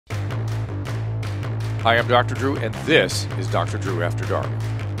Hi, I'm Dr. Drew, and this is Dr. Drew After Dark.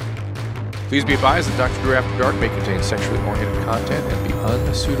 Please be advised that Dr. Drew After Dark may contain sexually oriented content and be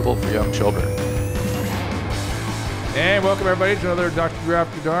unsuitable for young children. And welcome, everybody, to another Dr. Drew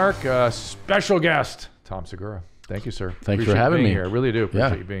After Dark. Special guest, Tom Segura. Thank you, sir. Thanks for having me here. I really do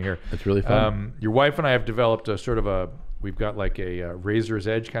appreciate you being here. It's really fun. Your wife and I have developed we've got like a razor's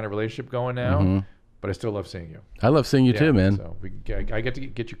edge kind of relationship going now, but I still love seeing you. I love seeing you too, man. So I get to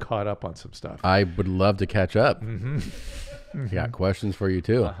get you caught up on some stuff. I would love to catch up. I got questions for you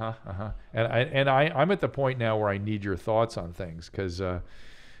too. And I'm at the point now where I need your thoughts on things because,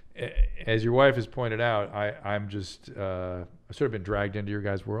 as your wife has pointed out, I've sort of been dragged into your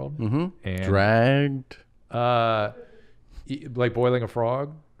guys' world. And, dragged? Like boiling a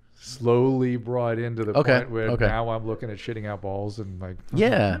frog, slowly brought into the point where now I'm looking at shitting out balls and like,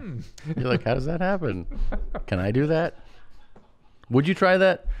 yeah. You're like, how does that happen? Can I do that? Would you try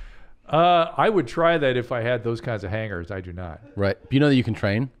that? I would try that if I had those kinds of hangers. I do not. Right. Do you know that you can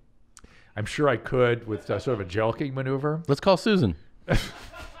train? I'm sure I could with sort of a jelking maneuver. Let's call Susan.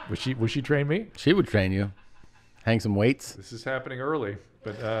 Would she train me? She would train you. Hang some weights. This is happening early,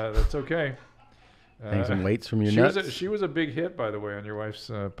 but that's okay. Hang some weights from your nuts. She was a big hit, by the way, on your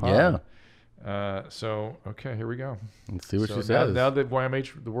wife's pod. Yeah. So, okay, here we go. Let's see what she says. Now that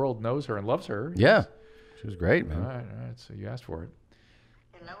YMH, the world knows her and loves her. Yeah. She was great, man. All right. So you asked for it.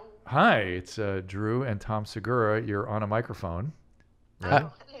 Hello. Hi, it's Drew and Tom Segura. You're on a microphone. Right?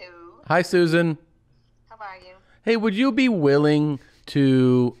 Oh, hello. Hi, Susan. How are you? Hey, would you be willing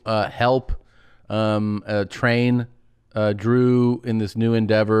to help train Drew in this new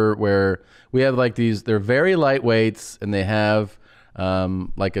endeavor where we have like these, they're very light weights and they have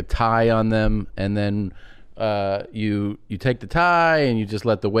like a tie on them, and then you take the tie and you just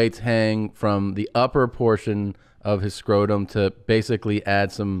let the weights hang from the upper portion of his scrotum to basically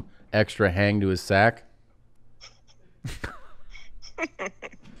add some extra hang to his sack?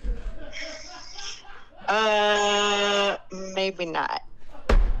 Maybe not.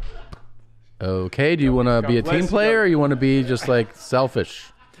 Okay, do you want to be a team player or you want to be just like selfish?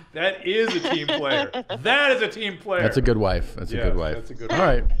 That is a team player. That is a team player. That's a good wife. That's a good wife. That's a good all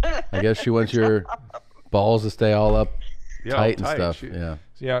right. I guess she wants your balls to stay all up tight and tight. stuff.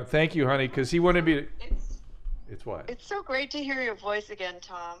 Yeah, thank you, honey, because he wanted me to... It's what? It's so great to hear your voice again,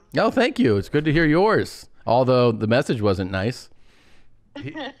 Tom. Oh, thank you. It's good to hear yours. Although the message wasn't nice.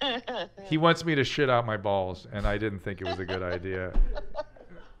 He wants me to shit out my balls, and I didn't think it was a good idea.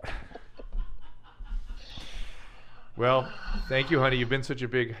 Well, thank you, honey. You've been such a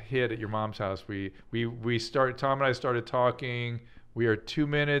big hit at your mom's house. Tom and I started talking. We are 2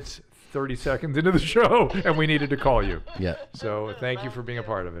 minutes, 30 seconds into the show, and we needed to call you. Yeah. So thank you for being a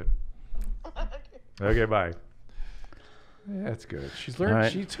part of it. Okay, bye. Yeah, that's good. She's learned.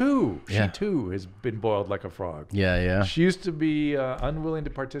 Right. She too has been boiled like a frog. Yeah. She used to be unwilling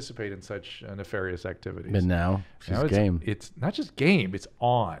to participate in such nefarious activities. But now she's game. It's not just game. It's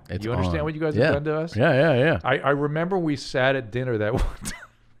on. You understand what you guys have done to us? Yeah. I remember we sat at dinner that one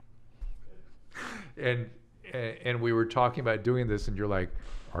time, and we were talking about doing this, and you're like,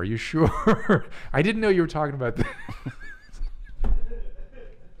 "Are you sure?" I didn't know you were talking about this.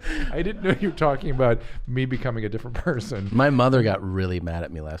 I didn't know you were talking about me becoming a different person. My mother got really mad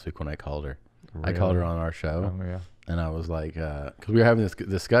at me last week when I called her. Really? I called her on our show. Oh, yeah. And I was like, because we were having this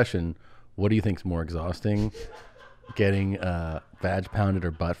discussion, what do you think's more exhausting? Getting badge pounded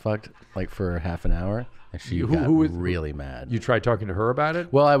or butt fucked like for half an hour? And she got really mad. You tried talking to her about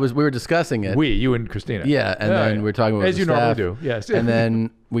it? Well, we were discussing it. You and Christina. Yeah, and then we were talking about as you normally staff, do. Yes. And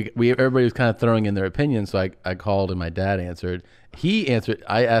then everybody was kind of throwing in their opinion, so I called and my dad answered. He answered.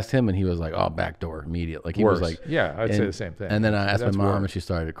 I asked him, and he was like, "Oh, back door, immediate." Like he was like, "Yeah, I'd say the same thing." And then I asked my mom, and she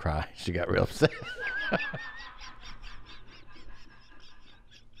started to cry. She got real upset.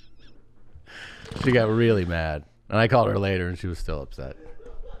 She got really mad, and I called her later, and she was still upset.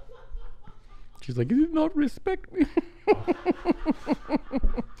 She's like, "You did not respect me."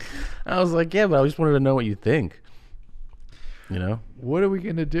 I was like, "Yeah, but I just wanted to know what you think." You know? What are we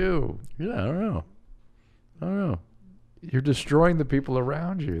gonna do? Yeah, I don't know. You're destroying the people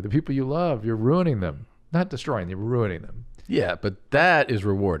around you, the people you love. You're ruining them. Not destroying them, ruining them. Yeah, but that is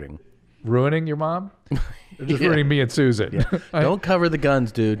rewarding. Ruining your mom? Or just ruining me and Susan? Yeah. Don't cover the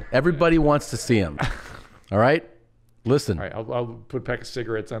guns, dude. Everybody wants to see them. All right? Listen. All right, I'll put a pack of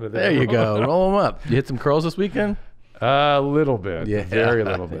cigarettes under there. There you go. Roll them up. You hit some curls this weekend? A little bit. Yeah. Very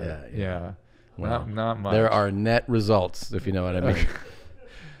little bit. Yeah. Well, not much. There are net results, if you know what I mean.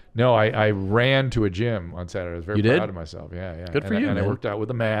 No, I ran to a gym on Saturday. I was very proud of myself. Yeah. Good for you, and man. I worked out with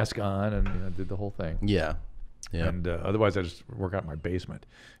a mask on and did the whole thing. Yeah. Yeah. And otherwise, I just work out in my basement,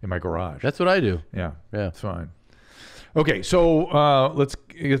 in my garage. That's what I do. Yeah. Yeah. It's fine. Okay, so let's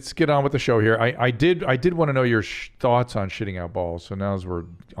get on with the show here. I did want to know your thoughts on shitting out balls. So now as we're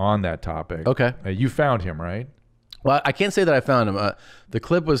on that topic, Okay. You found him, right? Well, I can't say that I found him. The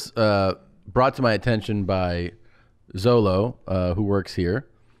clip was brought to my attention by Zolo, who works here,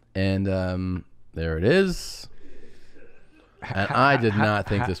 and there it is. And I did not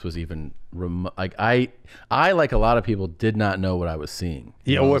think this was even like I like a lot of people did not know what I was seeing.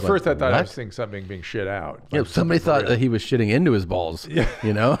 Yeah. Well, at first like, I thought I what? was seeing something being shit out. Yeah, Like somebody something thought real. that he was shitting into his balls. Yeah.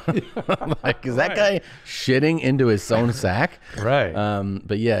 You know, like is that guy shitting into his own sack? Right.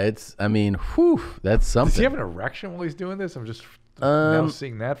 But yeah, it's. I mean, whew, that's something. Does he have an erection while he's doing this? I'm just now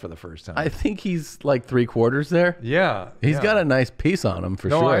seeing that for the first time. I think he's like 3/4 there. Yeah. He's got a nice piece on him for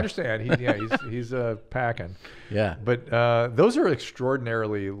No, sure. I understand. He's packing. Yeah. But those are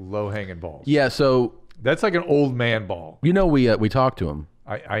extraordinarily low-hanging balls. Yeah. So That's like an old man ball. you know we talked to him.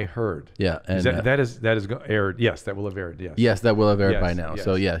 I heard. Yeah, Is and that is aired? Yes, that will have aired. Yes. yes, that will have aired Yes, by now. yes.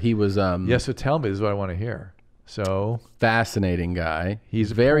 So yeah, he was Yeah. So tell me, this is what I want to hear. So fascinating guy.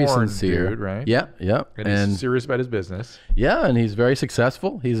 He's a very porn sincere, dude, right? Yeah, yeah, and he's serious about his business. yeah, and he's very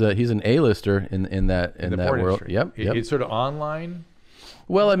successful. He's an A-lister in that in the that porn world. industry. Yep, yep. It's sort of online.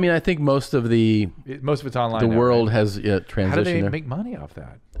 Well, I mean, I think most of Most of it's online. the now, world right? has transitioned How do they there. make money off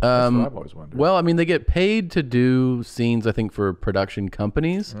that? That's what I've always wondered. Well, I mean, they get paid to do scenes, I think, for production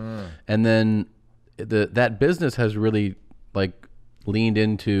companies, and then that business has really like leaned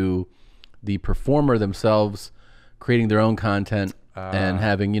into the performer themselves creating their own content and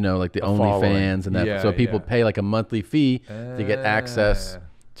having like the following. OnlyFans and that. Yeah, so people yeah. pay like a monthly fee to get access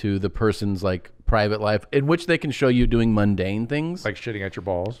to the person's like private life, in which they can show you doing mundane things like shitting at your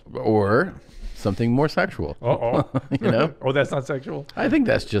balls. or something more sexual. Oh, oh, that's not sexual. I think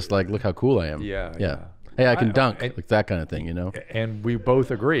that's just like, look how cool I am. Yeah, yeah. yeah. Hey, I can dunk, like that kind of thing, And we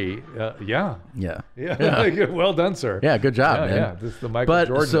both agree. Yeah. Yeah. Yeah. Well done, sir. Yeah, good job, Yeah, man. yeah. This is the Michael But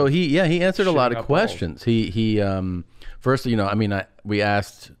Jordan. so he answered a lot shitting of out balls. questions. He first, we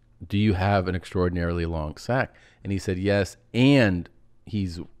asked, do you have an extraordinarily long sack? And he said yes, and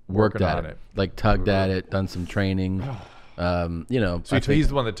he's worked Working at on it, it. like tugged at it, done some training. So I think he's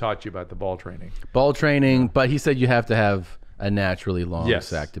the one that taught you about the ball training. ball training, but he said you have to have a naturally long Yes.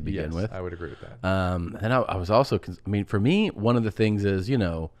 sack to begin Yes, with. I would agree with that. And I was also, for me, one of the things is,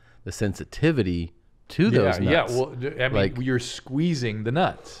 the sensitivity to those nuts. Yeah. Well, I mean, Like- you're squeezing the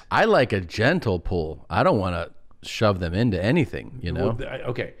nuts. I like a gentle pull. I don't want to shove them into anything, Well,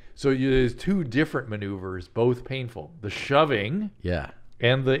 okay. So there's two different maneuvers, both painful: the shoving Yeah.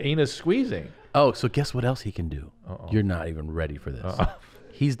 and the anus squeezing. Oh, so guess what else he can do? You're not even ready for this.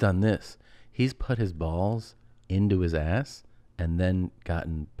 He's done this. He's put his balls into his ass and then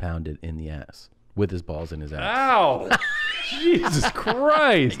gotten pounded in the ass with his balls in his ass. Ow! Jesus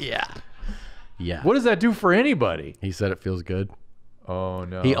Christ! Yeah. Yeah. What does that do for anybody? He said it feels good. Oh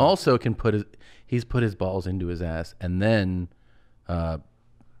no! He also can he's put his balls into his ass and then,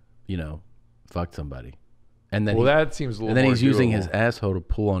 fucked somebody. And then Well, that seems a little. and then more he's using doable. his asshole to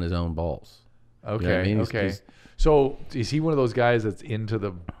pull on his own balls. Okay. what I mean? He's- Okay. he's- So is he one of those guys that's into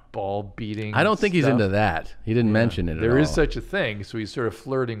the ball beating? I don't think he's stuff? into that. He didn't mention it at all. There is such a thing, so he's sort of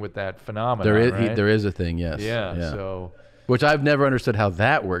flirting with that phenomenon. There is right? there is a thing, yes. Yeah. So Which I've never understood how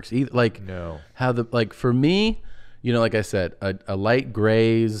that works either. Like no. how for me, like I said, a light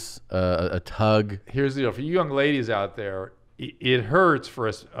graze, a tug. Here's the deal for you young ladies out there. It hurts for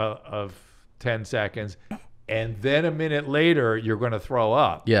us of 10 seconds, and then a minute later you're going to throw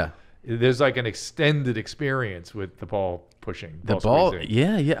up. Yeah. There's like an extended experience with the ball pushing. The ball, squeezing.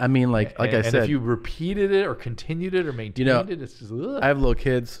 yeah. I mean, like I and said, if you repeated it or continued it or maintained it, it's just. Ugh. I have little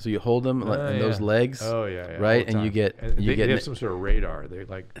kids, so you hold them and those yeah. legs. Oh yeah, right, all the and you time. get And you they get have some sort of radar. They're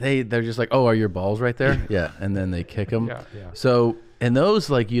like they're just like, oh, are your balls right there? Yeah, and then they kick them. Yeah, yeah. So and those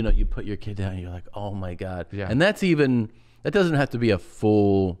you put your kid down, and you're like, oh my god. Yeah. And that doesn't have to be a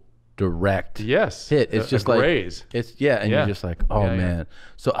full direct yes hit. It's just like graze. and Yeah. you're just like, oh Yeah, yeah. man.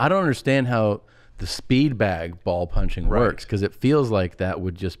 So I don't understand how the speed bag ball punching works, because it feels like that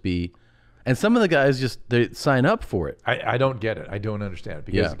would just be, and some of the guys they sign up for it. I don't get it. I don't understand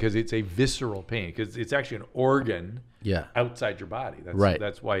it Yeah. because it's a visceral pain, because it's actually an organ Yeah. outside your body. That's, Right.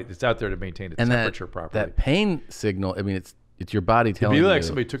 That's why it's out there to maintain the And temperature properly. that pain signal, I mean, it's your body It'd telling be like you.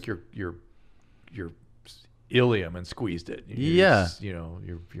 somebody took your ileum and squeezed it. Yeah.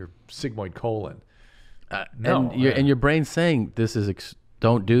 Your sigmoid colon. and your brain's saying this is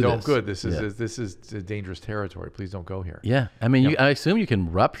don't do Don't this. good. This is Yeah. this is dangerous territory. Please don't go here. Yeah, I mean, I assume you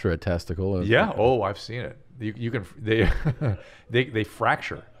can rupture a testicle. Yeah. Oh, I've seen it. You can they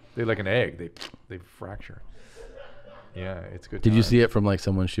fracture. They're like an egg. They fracture. Yeah, it's good. Did you see it from like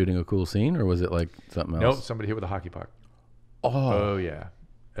someone shooting a cool scene, or was it like something else? Nope, somebody hit with a hockey puck. Oh, Yeah.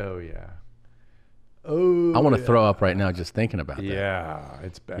 Oh yeah. Oh. I want to throw up right now just thinking about that. Yeah,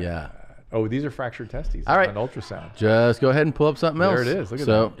 it's bad. Yeah. Oh, these are fractured testes. All right. On ultrasound. Just go ahead and pull up something else. There it is. Look at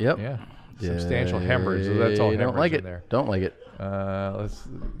so, that. Yep. Yeah. Substantial hemorrhage. So that's all hemorrhage Don't like in it. there. Don't like it. Let's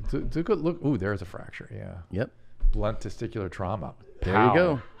take a good look. Ooh, there's a fracture. Yeah. Yep. Blunt testicular trauma. There Pow. you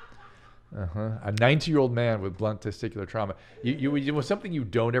go. A 90-year-old man with blunt testicular trauma. You something you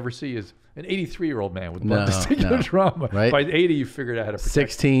don't ever see is an 83-year-old man with blunt testicular trauma. Right? By 80, you figured out how to protect.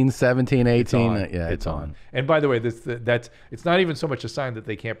 16, 17, 18. It's on. And by the way, it's not even so much a sign that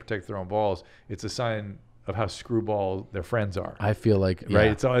they can't protect their own balls. It's a sign of how screwball their friends are. I feel like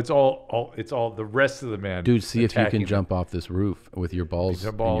right. It's all the rest of the men. Dude, see if you can them. jump off this roof with your balls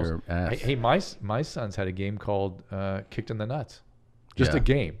in your ass. Hey, my sons had a game called Kicked in the Nuts. Just a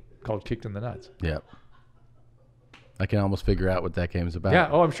game called Kicked in the Nuts. Yeah. I can almost figure out what that game is about. Yeah.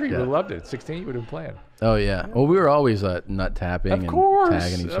 Oh, I'm sure you would have loved it. 16, you would have been playing. Oh, yeah. Well, we were always nut tapping and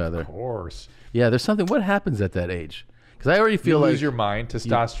tagging each other. Of course. Yeah, there's something. What happens at that age? Because I already feel you like lose your mind.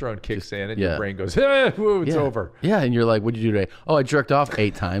 Testosterone kicks in, and your brain goes, whoa, it's over. Yeah, and you're like, "What'd you do today?" "Oh, I jerked off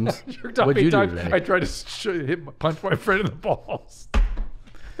 8 times." Jerked off What'd 8 you times. do today? I tried to punch my friend in the balls.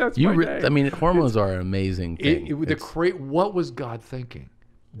 That's my day. I mean, hormones are an amazing thing. What was God thinking?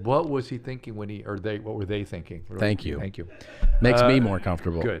 What was he thinking when what were they thinking? Thank you. Thank you. Makes me more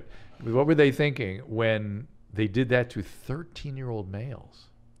comfortable. Good. What were they thinking when they did that to 13-year-old males?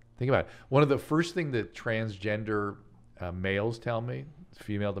 Think about it. One of the first thing that transgender males tell me,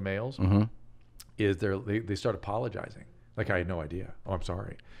 female to males, is they start apologizing. Like, I had no idea. Oh, I'm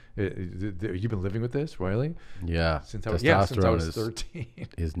sorry. You've been living with this, really? Yeah. Since I was 13.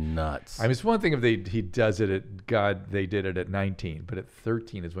 Is nuts. I mean, it's one thing if he does it they did it at 19, but at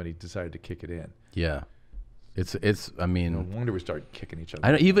 13 is when he decided to kick it in. Yeah. I mean, No wonder we started kicking each other.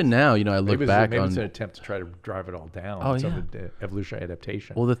 I know, even now, I look back maybe on. it's an attempt to try to drive it all down. Oh, Some evolutionary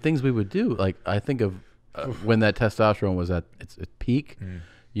adaptation. Well, the things we would do, like I think of when that testosterone was at its peak,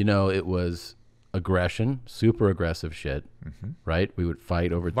 it was aggression, super aggressive shit, right? We would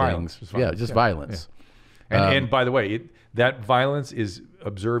fight over Violence. things. Just violence. Yeah. And by the way, that violence is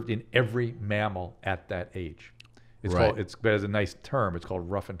observed in every mammal at that age. It's Right. but as a nice term, it's called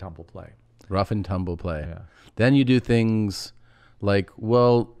rough and tumble play. Rough and tumble play. Yeah. Then you do things like,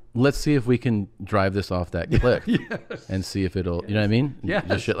 well, let's see if we can drive this off that cliff and see if it'll, you know what I mean? Yes.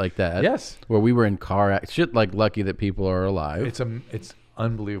 Just shit like that. Yes. Where we were in shit like lucky that people are alive. It's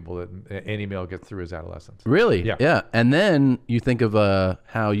unbelievable that any male gets through his adolescence. Really? Yeah. Yeah. And then you think of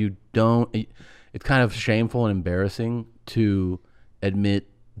how you don't, it's kind of shameful and embarrassing to admit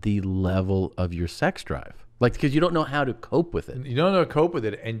the level of your sex drive. Like, because you don't know how to cope with it. You don't know how to cope with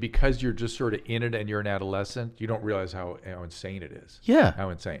it, and because you're just sort of in it and you're an adolescent, you don't realize how insane it is. Yeah. How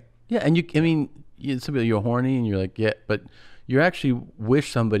insane. Yeah, and you're horny and you're like, yeah, but you actually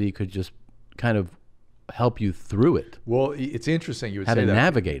wish somebody could just kind of help you through it. Well, it's interesting you would How say to that.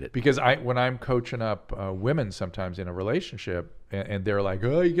 navigate it. Because when I'm coaching up women sometimes in a relationship, and they're like,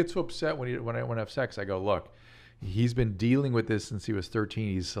 oh, you get so upset when I have sex. I go, look, he's been dealing with this since he was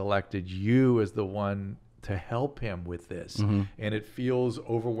 13. He's selected you as the one to help him with this, and it feels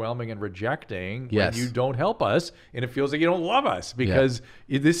overwhelming and rejecting when you don't help us, and it feels like you don't love us because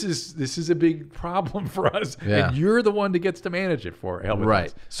this is a big problem for us, and you're the one that gets to manage it for help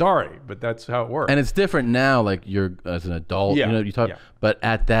us. Sorry, but that's how it works. And it's different now. Like you're as an adult, you talk, but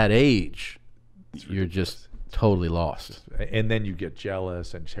at that age, you're just totally lost. And then you get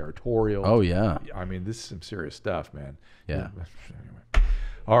jealous and territorial. Oh yeah. I mean, this is some serious stuff, man. Yeah. Anyway.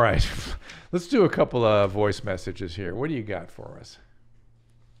 All right, let's do a couple of voice messages here. What do you got for us?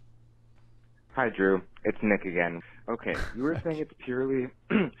 Hi, Drew. It's Nick again. Okay, you were saying it's purely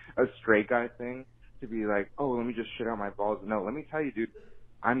a straight guy thing to be like, oh, let me just shit out my balls. No, let me tell you, dude,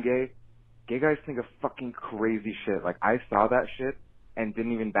 I'm gay. Gay guys think of fucking crazy shit. Like, I saw that shit and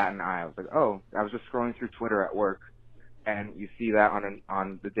didn't even bat an eye. I was like, oh, I was just scrolling through Twitter at work, and you see that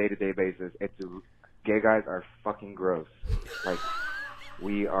on the day-to-day basis. Gay guys are fucking gross. Like,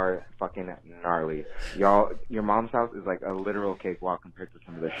 we are fucking gnarly. Y'all, your mom's house is like a literal cakewalk compared to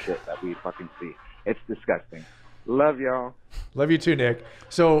some of the shit that we fucking see. It's disgusting. Love y'all. Love you too, Nick.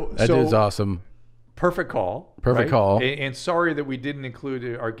 That is awesome. Perfect call. Perfect call. And sorry that we didn't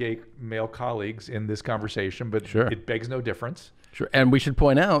include our gay male colleagues in this conversation, but it begs no difference. Sure. And we should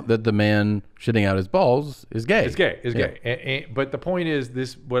point out that the man shitting out his balls is gay. It's gay. But the point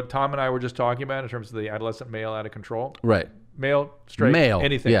is what Tom and I were just talking about in terms of the adolescent male out of control. Right. Male, straight, male,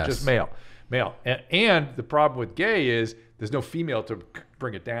 anything, yes. just male. And the problem with gay is there's no female to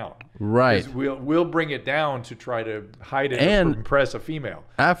bring it down. Right. 'Cause we'll bring it down to try to hide it And or impress a female.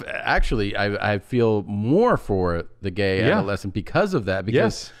 Actually, I feel more for the gay adolescent because of that.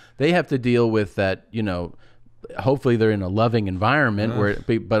 Because they have to deal with that, hopefully they're in a loving environment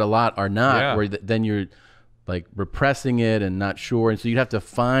but a lot are not, where then you're like repressing it and not sure. And so you have to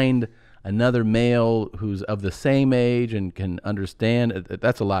find another male who's of the same age and can understand.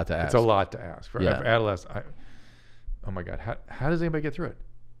 That's a lot to ask. It's a lot to ask for adolescents. Oh my God, how does anybody get through it?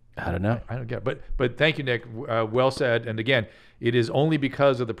 I don't know. I don't get it. But thank you, Nick. Well said. And again, it is only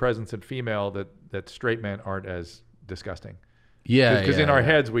because of the presence of female that straight men aren't as disgusting. Yeah, because in our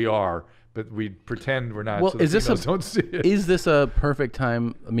heads we are, but we pretend we're not. Well, so females don't see it. Is this a perfect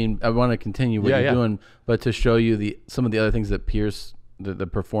time? I mean, I want to continue what you're doing, but to show you some of the other things that Pierce, the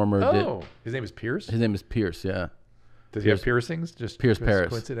performer, did. Oh, his name is Pierce? His name is Pierce, yeah. Does he have piercings? Just Pierce Paris.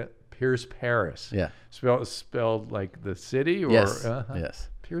 Coincident. Pierce Paris. Yeah. Spelled like the city, or yes, yes.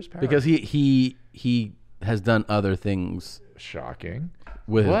 Pierce Paris. Because he has done other things. Shocking.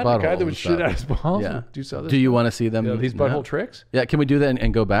 With his butthole. The guy that would shoot out his balls? Yeah. Do you want to see them? These butthole tricks? Yeah. Can we do that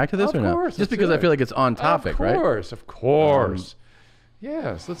and go back to this or no? Of course. Just because I feel like it's on topic, right? Of course.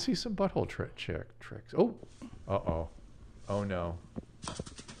 Yes. Let's see some butthole tricks. Oh. Uh-oh. Oh, no.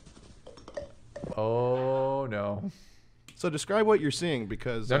 Oh, no. So describe what you're seeing,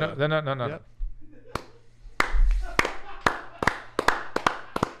 because... No. Yep.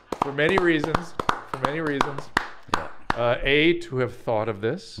 For many reasons. A, to have thought of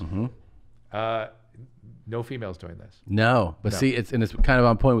this. No females doing this. No, but see, it's kind of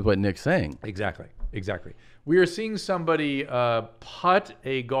on point with what Nick's saying. Exactly. We are seeing somebody putt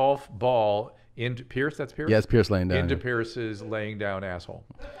a golf ball into Pierce. That's Pierce. Yes, Pierce laying down into Pierce's laying down asshole.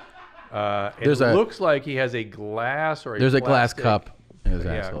 It looks like he has a glass or there's a glass cup in his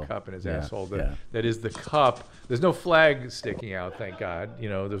asshole. Cup in his asshole. That is the cup. There's no flag sticking out, thank God.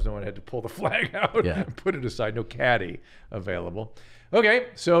 There's no one had to pull the flag out and put it aside. No caddy available. Okay,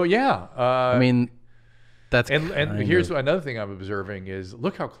 so I mean, that's and here's another thing I'm observing is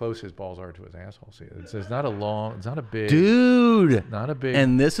look how close his balls are to his asshole. See, it's not a big dude, not a big.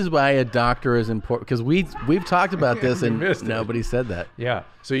 And this is why a doctor is important, because we've talked about this and nobody said that. Yeah,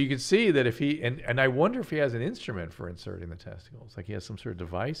 so you can see that if he and I wonder if he has an instrument for inserting the testicles, like he has some sort of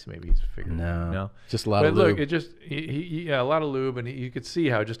device. Maybe he's figured. No, just a lot of lube. Look, it just a lot of lube, and you could see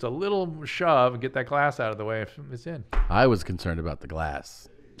how just a little shove and get that glass out of the way. It's in. I was concerned about the glass.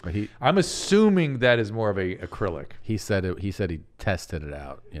 But I'm assuming that is more of a acrylic. He said he tested it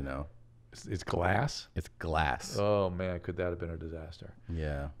out. It's glass. It's glass. Oh man, could that have been a disaster?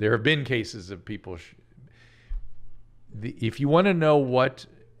 Yeah. There have been cases of people. If you want to know what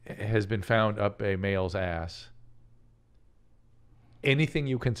has been found up a male's ass, anything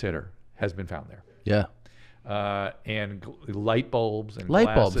you consider has been found there. Yeah. And light bulbs and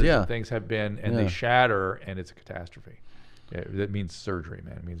glasses and things have been, and they shatter, and it's a catastrophe. Yeah, that means surgery,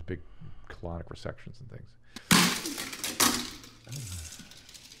 man. It means big colonic resections and things.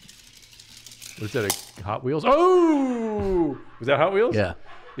 Was that a Hot Wheels? Oh! Was that Hot Wheels? Yeah.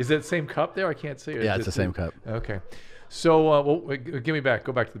 Is that the same cup there? I can't see it. Yeah, it's the same cup. Okay. So, give me back.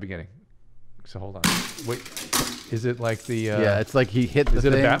 Go back to the beginning. So, hold on. Wait. Is it like the... yeah, it's like he hit the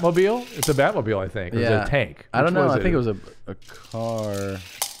thing. Is it a Batmobile? It's a Batmobile, I think. Or is it a tank? I don't know. I think it was a car.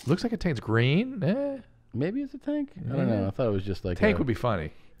 Looks like a tank's green. Maybe it's a tank. I don't know. I thought it was just like tank would be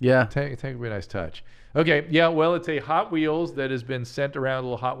funny. Yeah, tank would be a nice touch. Okay, yeah. Well, it's a Hot Wheels that has been sent around a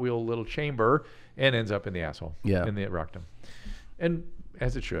little Hot Wheel little chamber and ends up in the asshole. Yeah, in the rectum, and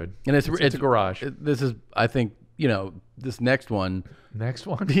as it should. And it's a garage. This is, I think, this next one. Next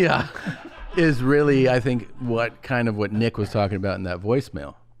one. Yeah, is really, I think, what Nick was talking about in that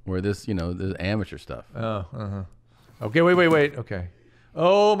voicemail, where this this amateur stuff. Oh. Okay. Wait. Okay.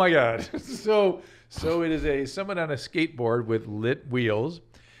 Oh my God. So it is someone on a skateboard with lit wheels.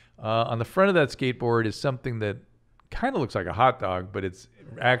 On the front of that skateboard is something that kind of looks like a hot dog, but it's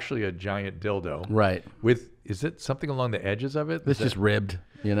actually a giant dildo. Right. Is it something along the edges of it? It's just ribbed,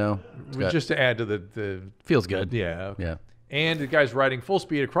 just to add to the feels good. Yeah. Okay. Yeah. And the guy's riding full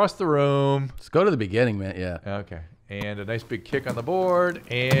speed across the room. Let's go to the beginning, man. Yeah. Okay. And a nice big kick on the board,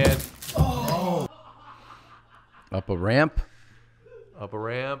 and up a ramp.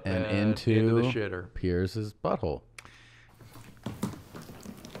 And into the shitter. Pierce's butthole.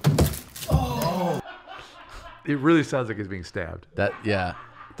 It really sounds like he's being stabbed. That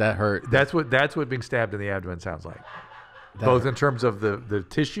hurt. That's what being stabbed in the abdomen sounds like. Both in terms of the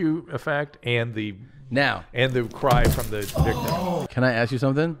tissue effect and the cry from the victim. Can I ask you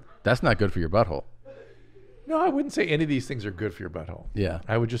something? That's not good for your butthole. No, I wouldn't say any of these things are good for your butthole. Yeah.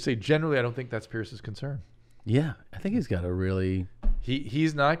 I would just say generally I don't think that's Pierce's concern. Yeah, I think he's got a really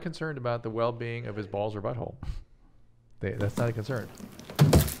He's not concerned about the well-being of his balls or butthole. That's not a concern.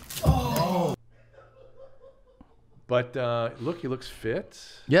 But look, he looks fit.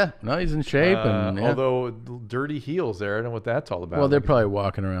 Yeah, no, he's in shape. And yeah. Although dirty heels there, I don't know what that's all about. Well, they're probably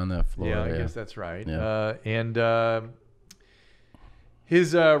walking around that floor. Yeah, I guess that's right. Yeah. And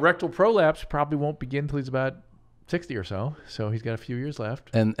his rectal prolapse probably won't begin until he's about 60 or so. So he's got a few years left.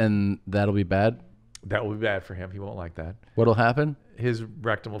 And that'll be bad? That will be bad for him. He won't like that. What'll happen? His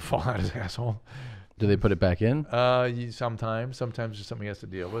rectum will fall out his asshole. Do they put it back in? Sometimes. Sometimes there's something he has to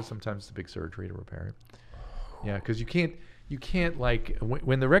deal with. Sometimes it's a big surgery to repair it. Yeah, because you can't like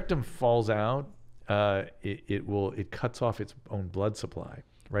when the rectum falls out, it cuts off its own blood supply,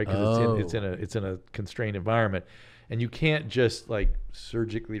 right? Because it's in a constrained environment, and you can't just like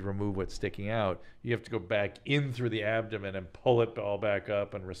surgically remove what's sticking out. You have to go back in through the abdomen and pull it all back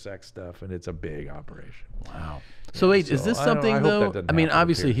up and resect stuff, and it's a big operation. Wow. So wait, is this something though? I mean,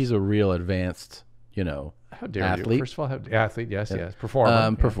 obviously he's a real advanced, how dare athlete. You? First of all, athlete, yes,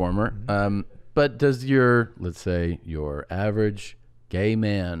 performer, performer. Mm-hmm. But does let's say your average gay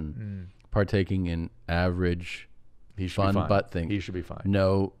man partaking in average fun butt things? He should be fine.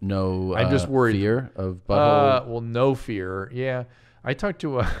 No, I'm just worried. Fear of butthole? Well, no fear. Yeah. I talked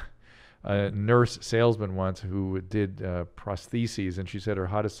to a nurse salesman once who did prostheses, and she said her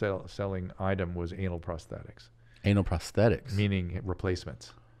hottest selling item was anal prosthetics. Anal prosthetics? Meaning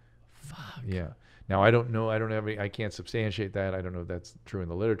replacements. Fuck. Yeah. Now, I don't know. I don't have any. I can't substantiate that. I don't know if that's true in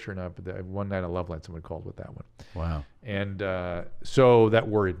the literature or not. But one night on Love Line, someone called with that one. Wow. And so that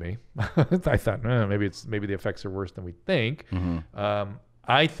worried me. I thought maybe the effects are worse than we think. Mm-hmm.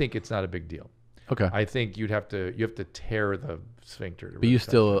 I think it's not a big deal. Okay. I think you have to tear the sphincter. But you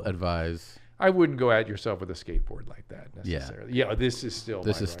still advise. I wouldn't go at yourself with a skateboard like that necessarily. Yeah. This is still.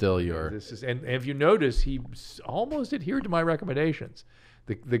 And if you notice, he almost adhered to my recommendations.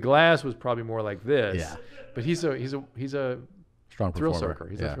 The glass was probably more like this. Yeah. But he's a strong thrill performer. seeker.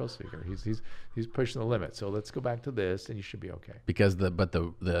 He's a thrill seeker. He's pushing the limit. So let's go back to this, and you should be okay. Because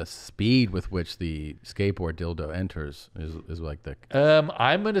the speed with which the skateboard dildo enters is like the.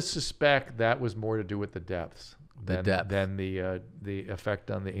 I'm going to suspect that was more to do with the depths. Than the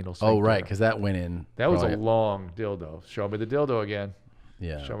effect on the anal sphincter. Oh right, because that went in. That was a long dildo. Show me the dildo again.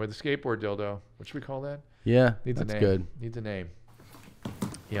 Yeah. Show me the skateboard dildo. What should we call that? Yeah. That's good. Needs a name.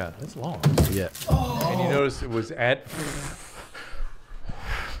 Yeah, that's long. Yeah. And you notice it was at.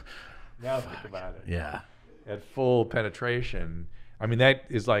 Now think about it. Yeah. At full penetration. I mean, that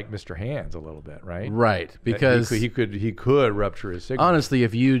is like Mr. Hands a little bit, right? Right, because he could rupture his signature. Honestly,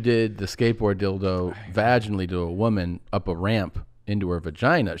 if you did the skateboard dildo vaginally to a woman up a ramp into her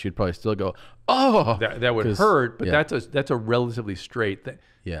vagina, she'd probably still go, "Oh!" That would hurt, but that's a relatively straight thing.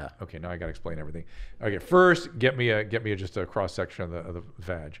 Yeah. Okay, now I got to explain everything. Okay, first get me just a cross section of the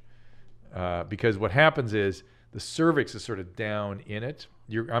vag, because what happens is the cervix is sort of down in it.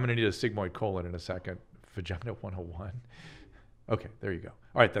 I'm going to need a sigmoid colon in a second. Vagina 101. Okay, there you go.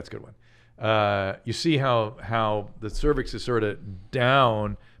 All right, that's a good one. You see how the cervix is sort of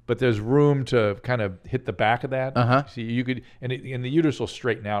down, but there's room to kind of hit the back of that. Uh-huh. See, you could, and the uterus will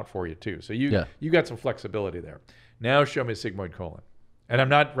straighten out for you too. So you got some flexibility there. Now show me a sigmoid colon. And I'm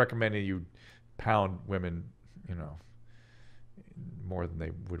not recommending you pound women, more than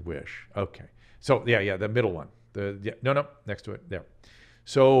they would wish. Okay. So the middle one. No, next to it. There.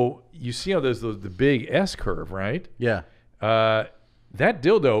 So you see how there's the big S curve, right? Yeah. That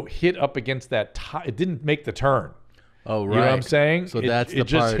dildo hit up against that it didn't make the turn. Oh, right. You know what I'm saying? So that's the part. It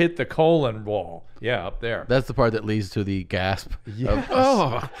just hit the colon wall. Yeah, up there. That's the part that leads to the gasp.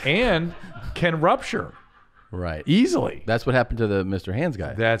 Yes. And can rupture. Right. Easily. That's what happened to the Mr. Hands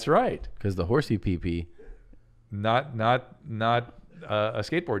guy. That's right. Because the horsey pee-pee. Not a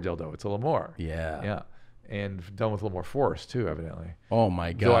skateboard dildo. It's a little more. Yeah. Yeah. And done with a little more force too, evidently. Oh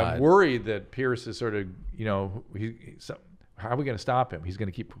my God. So I'm worried that Pierce is sort of, how are we going to stop him? He's going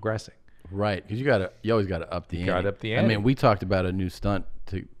to keep progressing. Right, because you always got to up the ante. Got up the ante. I mean, we talked about a new stunt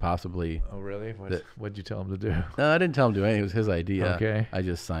to possibly. Oh really? What'd you tell him to do? No, I didn't tell him to do anything. It was his idea. Okay. I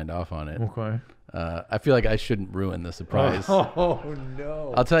just signed off on it. Okay. I feel like I shouldn't ruin the surprise. Oh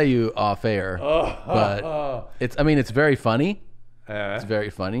no! I'll tell you off air. But it's very funny. It's very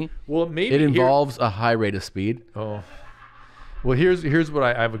funny. Well, maybe it involves a high rate of speed. Oh. Well, here's what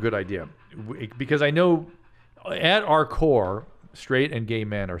I have a good idea, because I know at our core, straight and gay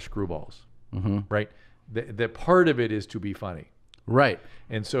men are screwballs, right? The part of it is to be funny, right?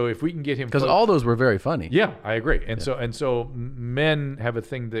 And so if we can get him, because all those were very funny. Yeah, I agree. And so men have a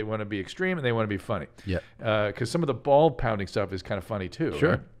thing, they want to be extreme and they want to be funny. Yeah. Because some of the ball pounding stuff is kind of funny too. Sure.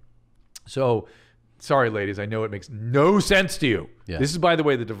 Right? So sorry, ladies, I know it makes no sense to you. Yeah. This is, by the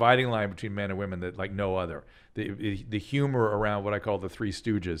way, the dividing line between men and women that like no other. The humor around what I call the Three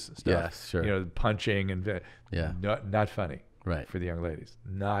Stooges stuff. Yes, sure. You know, punching and not funny. Right. For the young ladies,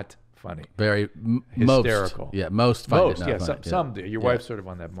 not funny. Very hysterical. Most find Most, it not funny. some do. Your wife's sort of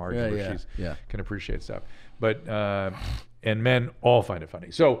on that margin where she's can appreciate stuff, but and men all find it funny.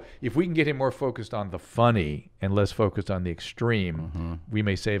 So if we can get him more focused on the funny and less focused on the extreme, we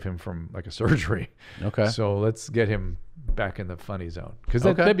may save him from like a surgery. Okay. So let's get him back in the funny zone because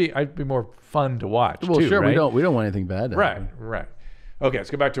that'd be more fun to watch. Well, too, sure. right? We don't want anything bad. Right. Okay, let's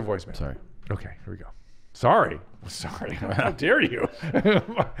go back to voicemail. Sorry. Okay, here we go. Sorry. How dare you?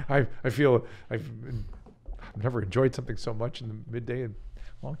 I feel I've never enjoyed something so much in the midday in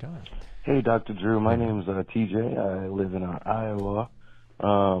a long time. Hey, Dr. Drew. My name's TJ. I live in Iowa.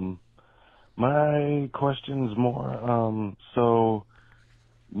 My question's more, so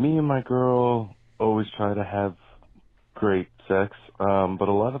me and my girl always try to have great sex, but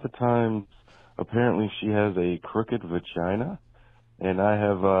a lot of the times, apparently she has a crooked vagina, and I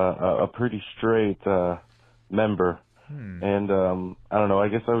have a pretty straight member. And I don't know, I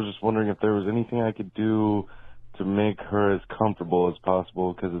guess I was just wondering if there was anything I could do to make her as comfortable as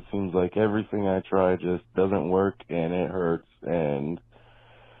possible, because it seems like everything I try just doesn't work and it hurts. And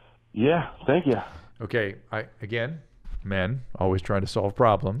yeah, thank you. Okay, men always trying to solve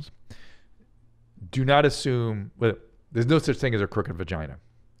problems. Do not assume there's no such thing as a crooked vagina.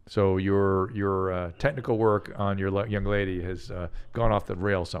 So your technical work on your young lady has gone off the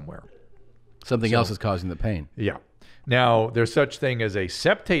rail somewhere. Something else is causing the pain. Yeah. Now, there's such thing as a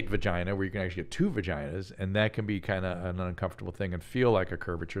septate vagina where you can actually get two vaginas, and that can be kind of an uncomfortable thing and feel like a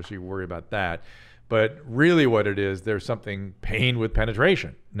curvature, so you worry about that. But really what it is, there's something pain with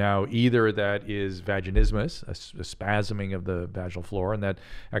penetration. Now, either that is vaginismus, a spasming of the vaginal floor, and that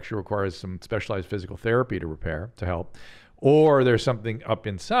actually requires some specialized physical therapy to help. Or there's something up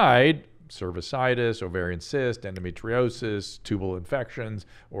inside, cervicitis, ovarian cyst, endometriosis, tubal infections,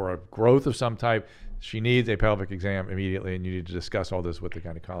 or a growth of some type. She needs a pelvic exam immediately, and you need to discuss all this with the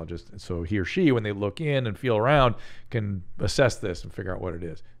gynecologist. And so he or she, when they look in and feel around, can assess this and figure out what it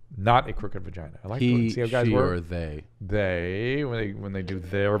is. Not a crooked vagina. I like to see how guys she, work. or they. They, when they do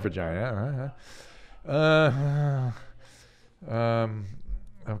their vagina. Okay,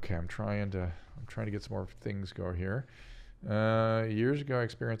 I'm trying to get some more things going here. Years ago, I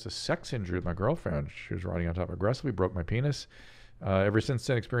experienced a sex injury with my girlfriend. She was riding on top aggressively, broke my penis. Ever since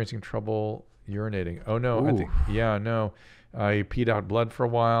then, experiencing trouble urinating. Oh no, I peed out blood for a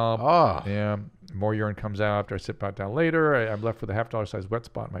while. Oh. Yeah, more urine comes out after I sit back down later. I'm left with a $50 size wet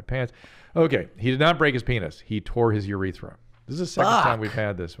spot in my pants. Okay, he did not break his penis. He tore his urethra. This is the second time we've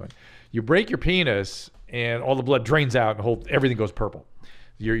had this one. You break your penis, and all the blood drains out, and everything goes purple.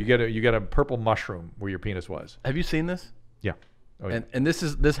 You get a purple mushroom where your penis was. Have you seen this? Yeah. Oh, yeah. And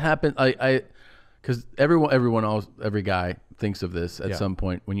this happened. Because every guy thinks of this at some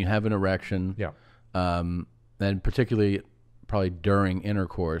point when you have an erection. Yeah. And particularly probably during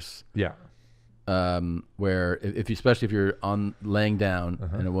intercourse. Yeah. Where especially if you're laying down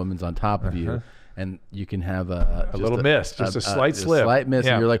and a woman's on top of you, and you can have a little miss, just a slight slip, slight miss,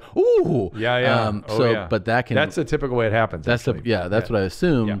 and you're like, ooh, yeah. But that's the typical way it happens. That's what I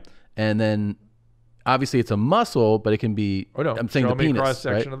assume. Yeah. And then obviously it's a muscle, but it can be. Oh no! I'm saying Show the penis, cross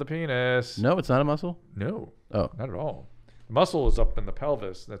section right? of the penis. No, it's not a muscle. No. Oh, not at all. The muscle is up in the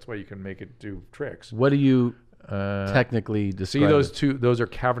pelvis. That's why you can make it do tricks. What do you technically describe? See those two? Those are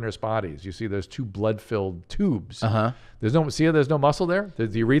cavernous bodies. You see those two blood-filled tubes. There's no muscle there.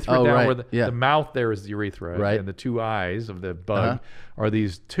 There's the urethra down where the mouth there is the urethra, right? And the two eyes of the bug are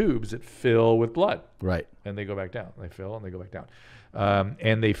these tubes that fill with blood, right? And they go back down. They fill and they go back down,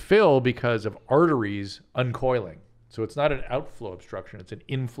 and they fill because of arteries uncoiling. So it's not an outflow obstruction; it's an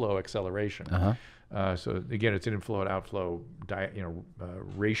inflow acceleration. So again, it's an inflow and outflow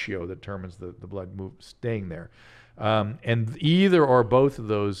ratio that determines the blood staying there. And either or both of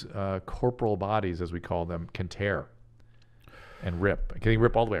those corporal bodies, as we call them, can tear and rip. Can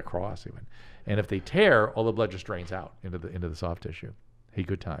rip all the way across even. And if they tear, all the blood just drains out into the soft tissue. Hey,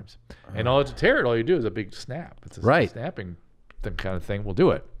 good times. And all to tear it, all you do is a big snap. It's a snapping kind of thing. We'll do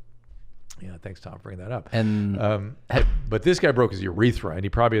it. Yeah, thanks, Tom, for bringing that up. And but this guy broke his urethra, and he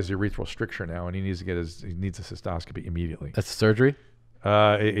probably has urethral stricture now, and he needs a cystoscopy immediately. That's surgery.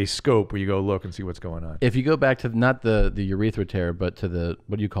 A scope where you go look and see what's going on. If you go back to not the urethra tear, but to the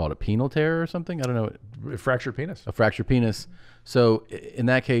what do you call it, a penile tear or something? I don't know. A fractured penis. A fractured penis. So in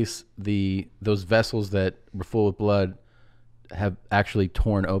that case, those vessels that were full of blood have actually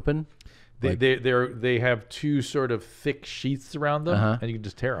torn open. They have two sort of thick sheaths around them, and you can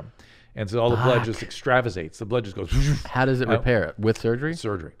just tear them. And so all the blood just extravasates. The blood just goes. How does it repair it? With surgery?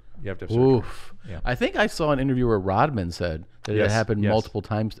 Surgery. You have to have surgery. Oof. Yeah. I think I saw an interview where Rodman said that it happened multiple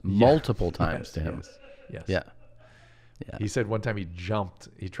times to him. Yes. Yeah. He said one time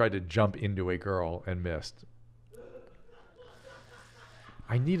he tried to jump into a girl and missed.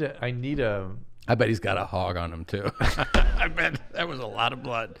 I need a I bet he's got a hog on him too. I bet that was a lot of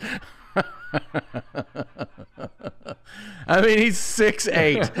blood. I mean, he's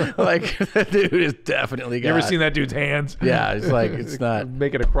 6'8". Like, the dude is definitely got. You ever seen that dude's hands? Yeah, it's like, it's not.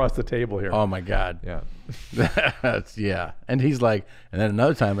 Make it across the table here. Oh my God. Yeah. Yeah. And he's like, and then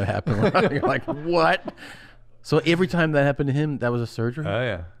another time it happened. You're like, what? So every time that happened to him, that was a surgery? Oh,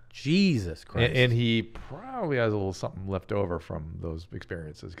 yeah. Jesus Christ. And he probably has a little something left over from those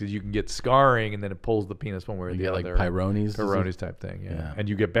experiences because you can get scarring and then it pulls the penis one way or the other. Like Peyronie's? Peyronie's type thing, yeah. And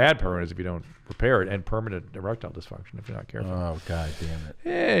you get bad Peyronie's if you don't repair it, and permanent erectile dysfunction if you're not careful. Oh, God damn it.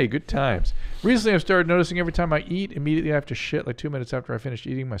 Hey, good times. Recently, I've started noticing every time I eat, immediately I have to shit. Like 2 minutes after I finished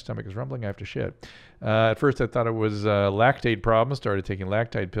eating, my stomach is rumbling. I have to shit. At first, I thought it was lactate problem. Started taking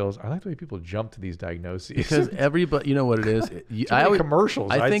lactate pills. I like the way people jump to these diagnoses. Because everybody, you know what it is?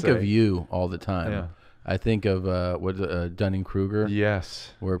 Commercials, I think I'd say. of you all the time. Yeah. I think of Dunning-Kruger.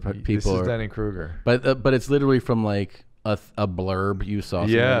 Yes. Where people this is are Dunning-Kruger. But it's literally from like a blurb you saw.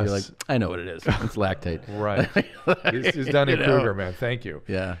 Yes. You're like, I know what it is. It's lactate. Right. This is Dunning-Kruger, man. Thank you.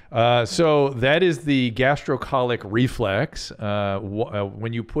 Yeah. So that is the gastrocolic reflex.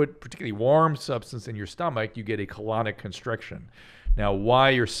 When you put particularly warm substance in your stomach, you get a colonic constriction. Now, why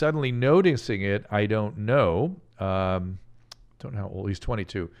you're suddenly noticing it, I don't know. Don't know how old. He's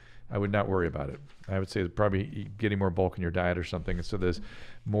 22. I would not worry about it. I would say it's probably getting more bulk in your diet or something. And so there's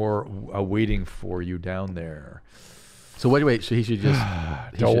more waiting for you down there. So wait, so he should just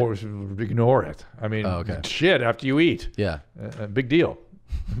don't ignore it. I mean, shit after you eat. Yeah. Big deal.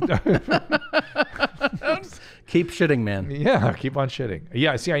 Keep shitting, man. Yeah, keep on shitting.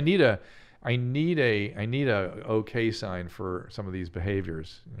 Yeah, see, I need a okay sign for some of these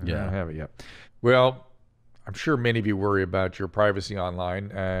behaviors. I don't have it yet. Well, I'm sure many of you worry about your privacy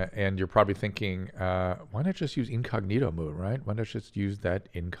online, and you're probably thinking, why not just use incognito mode, right? Why not just use that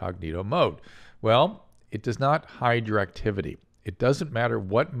incognito mode? Well, it does not hide your activity. It doesn't matter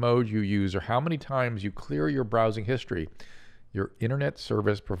what mode you use or how many times you clear your browsing history. Your internet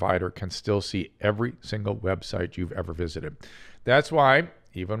service provider can still see every single website you've ever visited. That's why,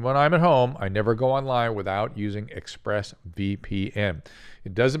 even when I'm at home, I never go online without using ExpressVPN.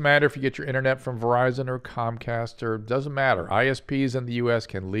 It doesn't matter if you get your internet from Verizon or Comcast, or it doesn't matter. ISPs in the U.S.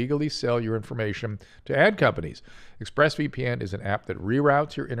 can legally sell your information to ad companies. ExpressVPN is an app that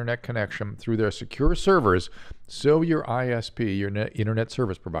reroutes your internet connection through their secure servers so your ISP, your internet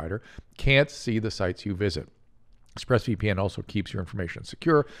service provider, can't see the sites you visit. ExpressVPN also keeps your information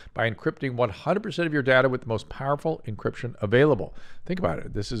secure by encrypting 100% of your data with the most powerful encryption available. Think about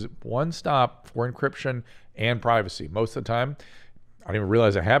it. This is one stop for encryption and privacy. Most of the time, I don't even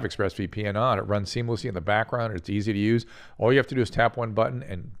realize I have ExpressVPN on. It runs seamlessly in the background. It's easy to use. All you have to do is tap one button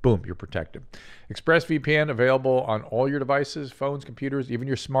and boom, you're protected. ExpressVPN available on all your devices, phones, computers, even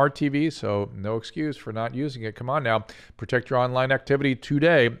your smart TV. So no excuse for not using it. Come on now. Protect your online activity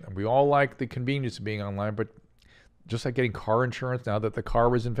today. We all like the convenience of being online, but just like getting car insurance, now that the car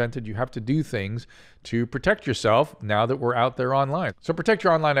was invented, you have to do things to protect yourself now that we're out there online. So protect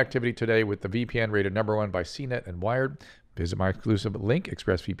your online activity today with the VPN rated #1 by CNET and Wired. Visit my exclusive link,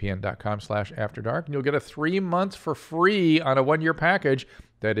 expressvpn.com/afterdark, and you'll get a 3 months for free on a 1-year package.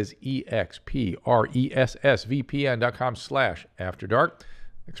 That is expressvpn.com/afterdark.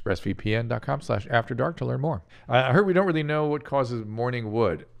 expressvpn.com/afterdark to learn more. I heard we don't really know what causes morning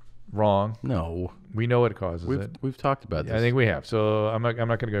wood. Wrong. No. We know what causes it. We've talked about this. I think we have. So I'm not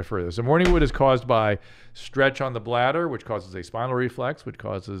going to go further. So morning wood is caused by stretch on the bladder, which causes a spinal reflex, which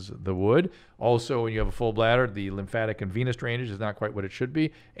causes the wood. Also, when you have a full bladder, the lymphatic and venous drainage is not quite what it should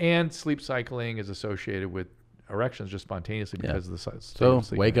be. And sleep cycling is associated with erections just spontaneously because of the state of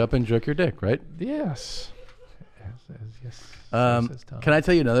sleep. Wake up and jerk your dick, right? Yes. Yes. Can I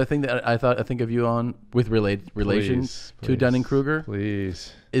tell you another thing that I think of you on with relation to Dunning-Kruger?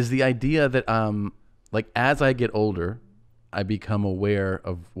 Please. Is the idea that like as I get older, I become aware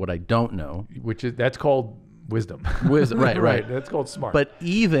of what I don't know. That's called wisdom. Right. That's called smart. But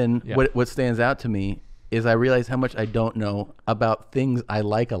even what stands out to me is I realize how much I don't know about things I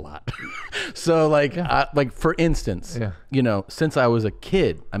like a lot. So like for instance, you know, since I was a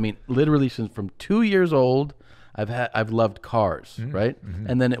kid, I mean, literally since from 2 years old, I've loved cars, right?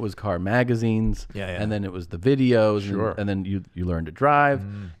 And then it was car magazines, and then it was the videos, and then you learn to drive,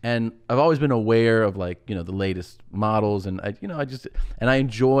 and I've always been aware of, like, you know, the latest models, and I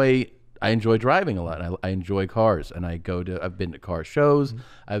enjoy I enjoy driving a lot. I enjoy cars, and I've been to car shows.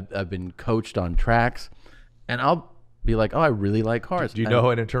 I've been coached on tracks, and I'll be like, oh, I really like cars. Do you know how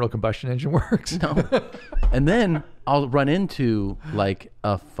an internal combustion engine works? No. And then I'll run into like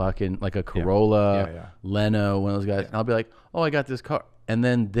a Corolla, Leno, one of those guys, and I'll be like, oh, I got this car. And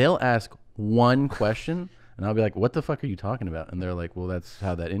then they'll ask one question, and I'll be like, what the fuck are you talking about? And they're like, well, that's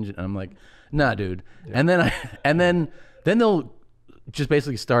how that engine. And I'm like, nah, dude. And then they'll just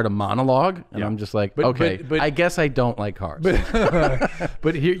basically start a monologue, and I'm just like, but I guess I don't like cars.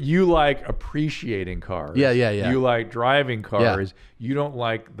 But here, you like appreciating cars. Yeah. You like driving cars. You don't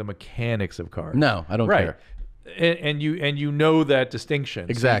like the mechanics of cars. No, I don't care. And you know that distinction.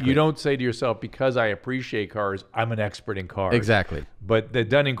 Exactly. So you don't say to yourself, because I appreciate cars, I'm an expert in cars. Exactly. But the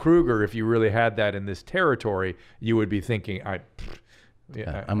Dunning-Kruger, if you really had that in this territory, you would be thinking,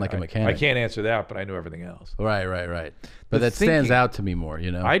 I'm like a mechanic. I can't answer that, but I know everything else. Right. But that stands out to me more,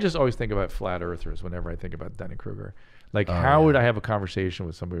 you know? I just always think about flat earthers whenever I think about Dunning-Kruger. Like, how would I have a conversation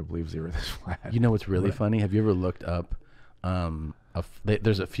with somebody who believes the earth is flat? You know what's really funny? Have you ever looked up,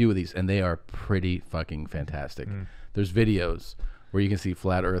 there's a few of these, and they are pretty fucking fantastic. There's videos where you can see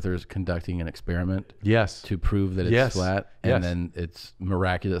flat earthers conducting an experiment to prove that it's flat, and then it's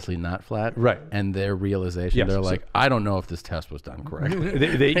miraculously not flat. Right. And their realization, they're like, I don't know if this test was done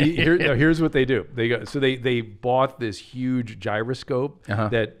correctly. Here's what they do. They bought this huge gyroscope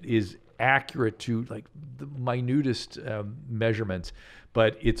that is accurate to like the minutest measurements,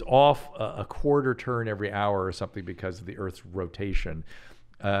 but it's off a quarter turn every hour or something because of the Earth's rotation.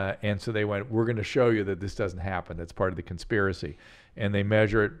 And so they went, we're going to show you that this doesn't happen. That's part of the conspiracy. And they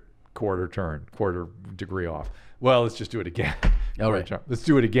measure it quarter degree off. Well, let's just do it again. All right. Let's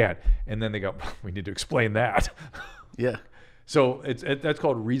do it again. And then they go, we need to explain that. Yeah. So that's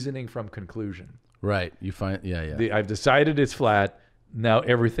called reasoning from conclusion. Right. You find, I've decided it's flat. Now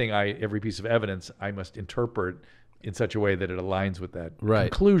every piece of evidence I must interpret in such a way that it aligns with that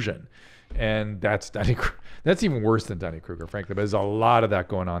conclusion. And that's even worse than Dunning-Kruger, frankly. But there's a lot of that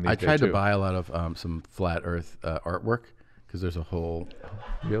going on these days, I tried to buy a lot of some flat Earth artwork because there's a whole.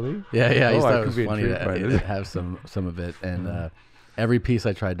 Really? Yeah. I thought it was funny to have some of it, and every piece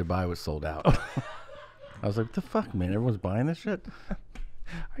I tried to buy was sold out. I was like, "What the fuck, man? Everyone's buying this shit."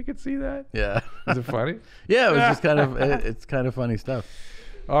 I could see that. Yeah. Is it funny? Yeah, it was just kind of it's kind of funny stuff.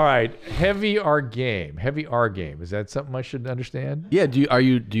 All right, heavy R game. Is that something I should understand? Yeah. Do you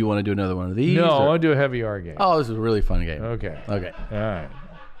want to do another one of these? No, I want to do a heavy R game. Oh, this is a really fun game. Okay. All right.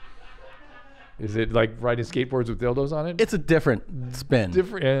 Is it like riding skateboards with dildos on it? It's a different spin.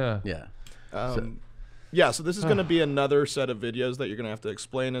 Yeah. So this is going to be another set of videos that you're going to have to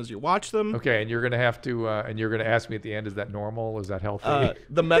explain as you watch them. Okay, and you're going to have to, and you're going to ask me at the end, is that normal? Is that healthy?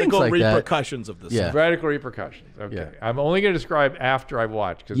 The medical repercussions of this. Yeah. Medical repercussions. Okay. Yeah. I'm only going to describe after I've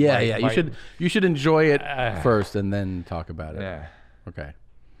watched. You should enjoy it first and then talk about it. Yeah. Okay.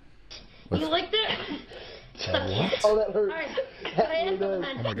 You like that? What? Oh, that hurt. Oh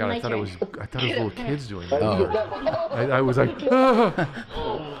my god! I thought it was little kids doing that. I was like,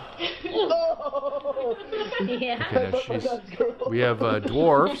 Yeah. Okay, we have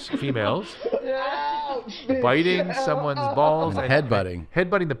dwarfs, females, biting someone's balls and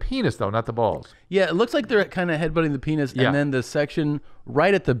headbutting the penis though, not the balls. Yeah, it looks like they're kind of headbutting the penis, and then the section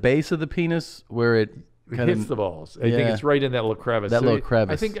right at the base of the penis where it hits the balls. I think it's right in that little crevice. Little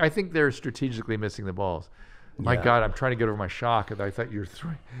crevice. I think they're strategically missing the balls. My God, I'm trying to get over my shock. I thought you were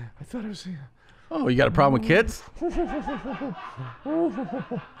throwing. I thought I was. Oh, you got a problem with kids? You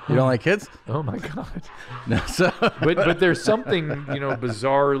don't like kids? Oh my God. No, so but there's something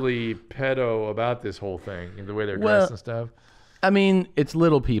bizarrely pedo about this whole thing, the way they're dressed and stuff. I mean, it's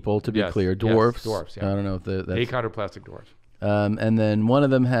little people, to be clear, dwarfs. Yes, dwarfs. Yeah. I don't know if that's achondroplastic dwarfs. And then one of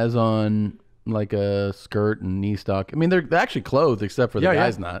them has on like a skirt and knee stock. I mean, they're actually clothed, except for the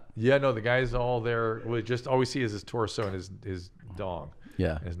guy's not. Yeah, no, the guy's all there. Just all we see is his torso and his dong.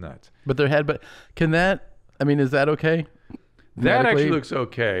 Yeah, his nuts. But their head. But can that? I mean, is that okay? That actually looks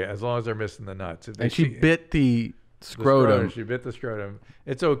okay as long as they're missing the nuts. And she bit the scrotum. She bit the scrotum.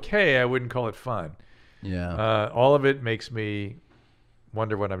 It's okay. I wouldn't call it fun. Yeah. All of it makes me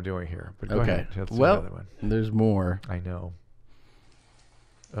wonder what I'm doing here. But go ahead. Let's do another one. There's more. I know.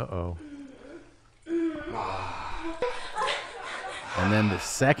 Uh-oh. And then the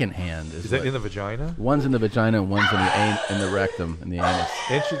second hand is that in the vagina? One's in the vagina and one's in the rectum, in the anus.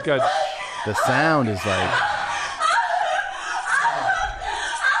 And she's got. The sound is like.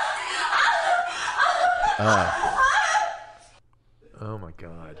 Oh my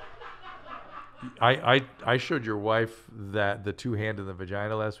God. I showed your wife that the two hand in the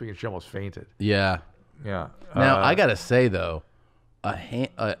vagina last week and she almost fainted. Yeah. Yeah. Now I gotta say though,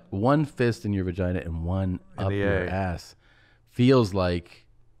 one fist in your vagina and one In up the your A. ass feels like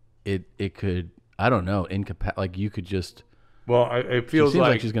it could, I don't know, like you could just. Well, it feels she seems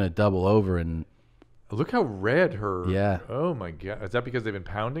like she's gonna double over and. Look how red her. Yeah. Oh my God. Is that because they've been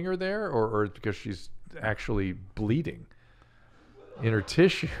pounding her there, or because she's actually bleeding in her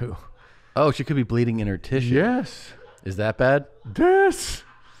tissue? Oh, she could be bleeding in her tissue. Yes. Is that bad? Yes.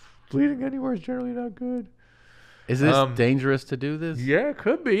 Bleeding anywhere is generally not good. Is this dangerous to do this? Yeah, it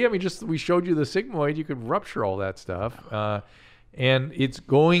could be. I mean, just we showed you the sigmoid. You could rupture all that stuff, and it's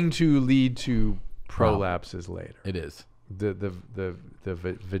going to lead to prolapses later. It is. The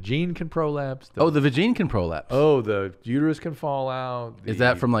vagine can prolapse. The vagine can prolapse. Oh, the uterus can fall out. Is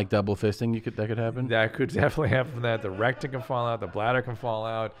that from like double fisting? That could happen. That could definitely happen from that. The rectum can fall out. The bladder can fall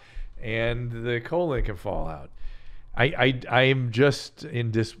out, and the colon can fall out. I am just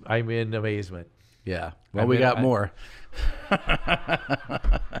I'm in amazement. Yeah. Well, we got more. Oh, look at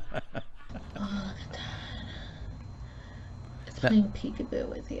that. It's playing peekaboo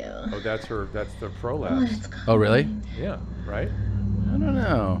with you. Oh, that's the prolapse. Oh, really? Yeah. Right. I don't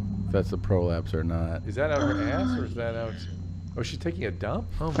know if that's a prolapse or not. Is that out her ass or is that out? Oh, she's taking a dump.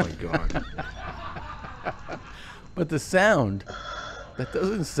 Oh my God. But the sound, that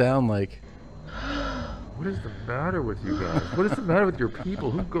doesn't sound like. What is the matter with you guys? What is the matter with your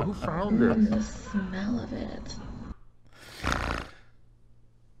people? Who found this? The smell of it.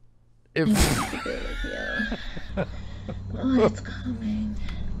 If Peekaboo with you. Oh, it's coming.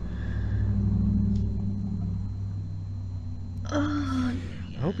 Oh,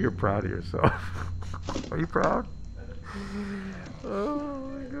 I hope you're proud of yourself. Are you proud?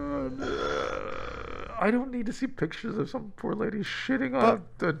 Oh my God. I don't need to see pictures of some poor lady shitting on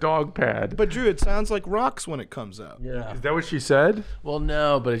a dog pad. But Drew, it sounds like rocks when it comes out. yeah. Is that what she said? Well,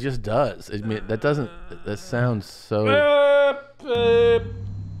 no, but it just does. I mean, that doesn't. That sounds so.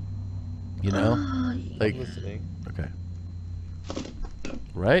 You know, like. Listening. Okay.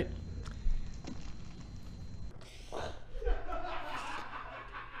 Right.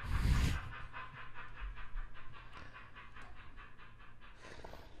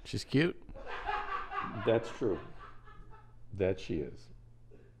 She's cute. That's true. That she is.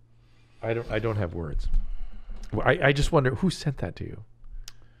 I don't have words. Well, I just wonder who sent that to you.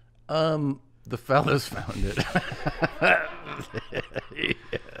 The fellas found it. Yeah.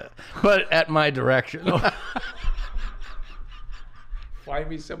 But at my direction. Find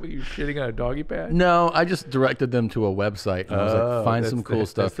me somebody who's shitting on a doggy pad? No, I just directed them to a website. And I was like, find some cool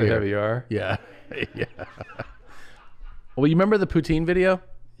stuff that's here. The heavy R? Yeah. Yeah. Well, you remember the poutine video?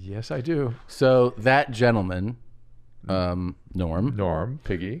 Yes, I do. So that gentleman, Norm,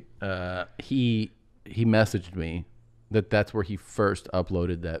 Piggy. he messaged me that's where he first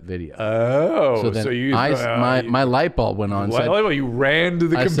uploaded that video. Oh, so then you my light bulb went on. Well, you ran to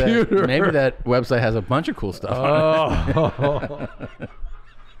the computer. Said, maybe that website has a bunch of cool stuff on it.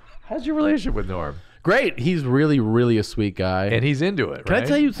 How's your relationship with Norm? Great. He's really, really a sweet guy. And he's into it, Can right? I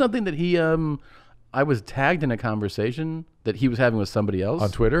tell you something that he I was tagged in a conversation that he was having with somebody else.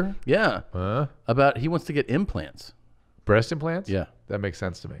 On Twitter? Yeah. About he wants to get implants. Breast implants? Yeah. That makes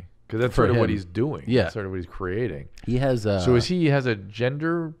sense to me. Because that's For sort of what him. he's doing. Yeah. That's sort of what he's creating. He has So he has a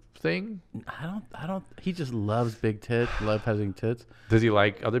gender thing? I don't he just loves big tits, love having tits. Does he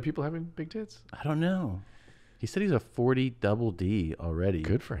like other people having big tits? I don't know. He said he's a 40 double D already.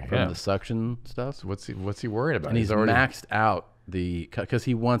 Good for him. From the suction stuff. So what's he worrying about? And he's already maxed out because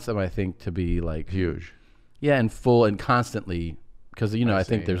he wants them, I think, to be like huge. Yeah, and full and constantly, because I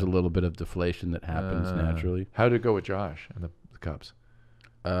think see, there's a little bit of deflation that happens naturally. How did it go with Josh and the Cubs?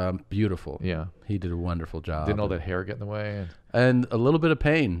 Beautiful. Yeah, he did a wonderful job. Didn't all that hair get in the way? And a little bit of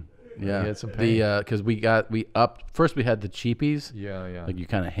pain. Yeah, he had some pain. Because we upped. First, we had the cheapies. Yeah. Like you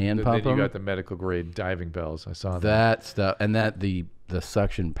kind of hand Then pump them. you got the medical grade diving bells. I saw that stuff, and that the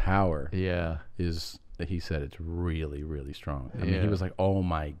suction power. Yeah, is. He said it's really, really strong. I mean, he was like, "Oh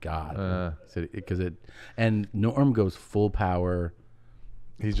my god!" And Norm goes full power.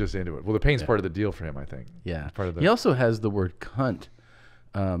 He's just into it. Well, the pain's part of the deal for him, I think. Yeah. Part of the... He also has the word "cunt,"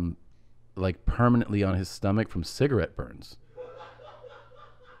 like permanently on his stomach from cigarette burns.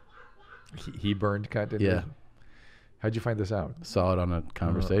 He burned cunt. Yeah. How'd you find this out? Saw it on a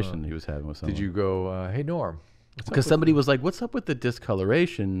conversation he was having with someone. Did you go, "Hey Norm"? Because somebody was like, "What's up with the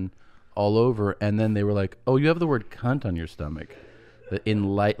discoloration all over?" And then they were like, "Oh, you have the word cunt on your stomach, in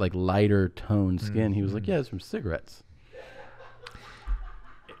lighter toned skin." He was like, "Yeah, it's from cigarettes."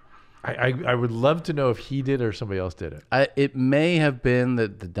 I would love to know if he did or somebody else did it. It may have been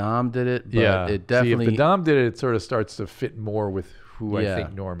that the Dom did it, but it definitely. See, if the Dom did it, it sort of starts to fit more with who I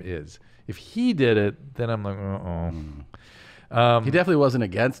think Norm is. If he did it, then I'm like, He definitely wasn't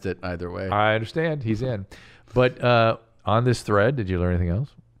against it either way. I understand. He's in. But on this thread, did you learn anything else?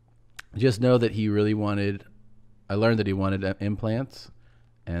 Just know that he really wanted. I learned that he wanted implants,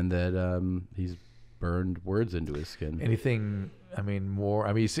 and that he's burned words into his skin. Anything? I mean, more.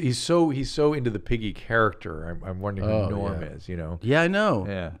 I mean, he's so into the Piggy character. I'm wondering who Norm is. You know? Yeah, I know.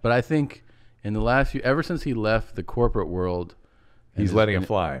 Yeah. But I think in the last few, ever since he left the corporate world, he's letting it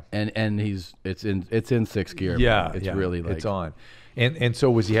fly. And it's in sixth gear. Yeah, it's really like it's on. And so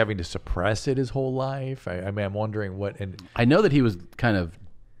was he having to suppress it his whole life? I mean, I'm wondering what. And I know that he was kind of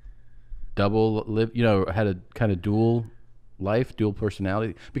had a kind of dual life, dual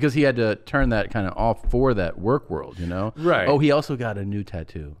personality, because he had to turn that kind of off for that work world, you know? Right. Oh, he also got a new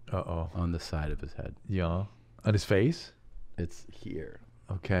tattoo. Uh-oh. On the side of his head. Yeah. On his face? It's here.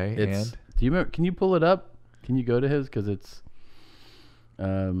 Okay. And do you remember? Can you pull it up? Can you go to his? Because it's.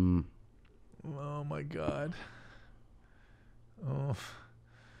 Oh my God. Oh,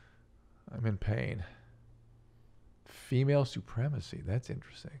 I'm in pain. Female supremacy. That's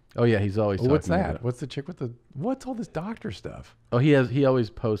interesting. Oh yeah, he's always. What's talking that? about it. What's the chick with the? What's all this doctor stuff? Oh, he always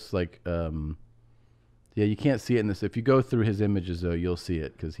posts like. Yeah, you can't see it in this. If you go through his images, though, you'll see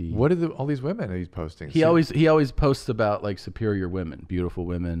it because he. What are all these women he's posting? He always posts about like superior women, beautiful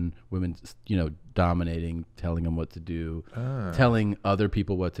women, dominating, telling them what to do, telling other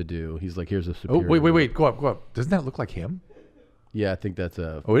people what to do. He's like, here's a superior. Oh wait, go up. Doesn't that look like him? Yeah, I think that's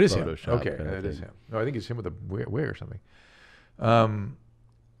a. Oh, it is him. Photoshop Okay, kind of it is thing. him. No, I think it's him with a wig or something.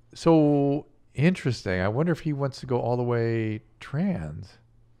 So interesting. I wonder if he wants to go all the way trans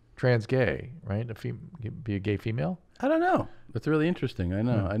gay, right? Be a gay female? I don't know. That's really interesting. I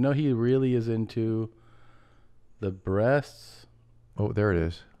know. I know he really is into the breasts. Oh, there it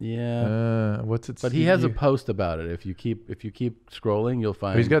is. Yeah. What's it? But he has a post about it. If you keep scrolling, you'll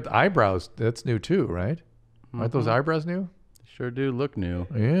find. He's got the eyebrows. That's new too, right? Aren't those eyebrows new? Sure do look new.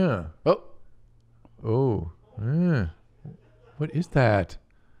 Yeah. Oh. Yeah. What is that?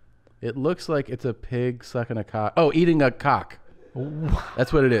 It looks like it's a pig sucking a cock. Oh, eating a cock.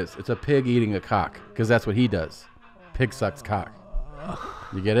 That's what it is. It's a pig eating a cock because that's what he does. Pig sucks cock.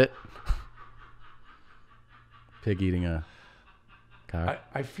 You get it? Pig eating a cock.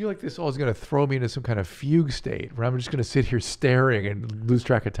 I feel like this all is going to throw me into some kind of fugue state where I'm just going to sit here staring and lose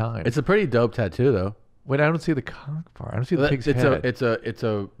track of time. It's a pretty dope tattoo, though. Wait, I don't see the cock part. I don't see the pig's head. It's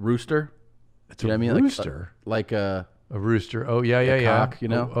a rooster. It's a rooster. Like a rooster. Oh yeah. Cock,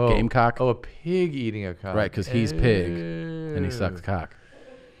 gamecock. Oh, a pig eating a cock. Right, because he's pig and he sucks cock.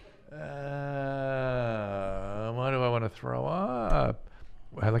 Why do I want to throw up?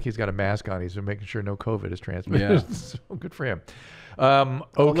 I like he's got a mask on. He's making sure no COVID is transmitted. Yeah. So good for him. Okay.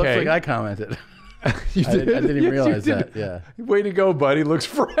 It looks like I commented. I didn't even realize that. Yeah. Way to go, buddy. Looks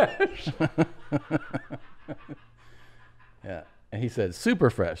fresh. Yeah. And he said, super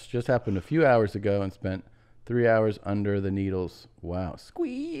fresh. Just happened a few hours ago and spent 3 hours under the needles. Wow.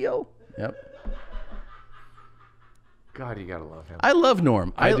 Squeal. Yep. God, you gotta love him. I love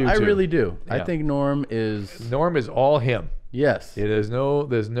Norm. I do too. really do. Yeah. I think Norm is all him. Yes. There's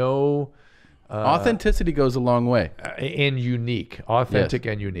no authenticity goes a long way. And unique. Authentic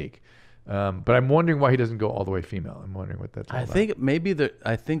and unique. But I'm wondering why he doesn't go all the way female. I'm wondering what that's all about. Think maybe there's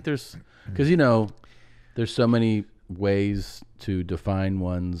because there's so many ways to define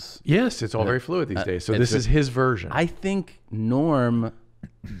one's. Yes, it's all very fluid these days. So this is his version. I think Norm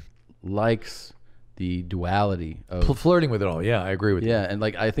likes the duality of flirting with it all. Yeah, I agree with you. Yeah, and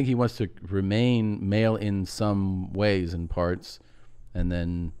like I think he wants to remain male in some ways and parts, and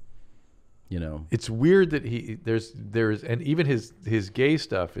then, it's weird that there's and even his gay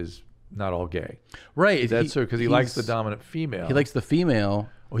stuff is not all gay. Right. That's so because he likes the dominant female. He likes the female.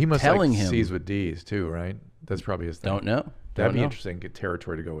 Well, he must telling like him C's with D's too, right? That's probably his thing. Don't know. That'd be interesting. Good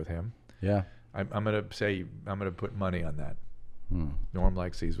territory to go with him. Yeah. I'm gonna put money on that. Norm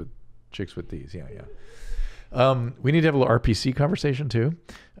likes C's with chicks with D's. Yeah. We need to have a little RPC conversation too.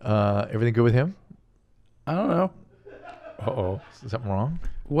 Everything good with him? I don't know. Uh-oh. Is something wrong?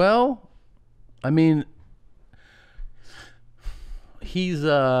 Well, I mean, he's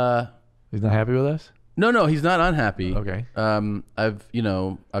not happy with us? No, he's not unhappy. Okay.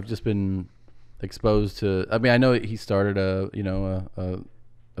 I've just been exposed to. I mean, I know he started a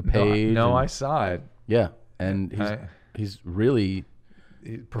page. No, I saw it. Yeah, and he's really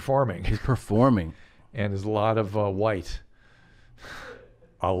performing. He's performing, and there's a lot of white.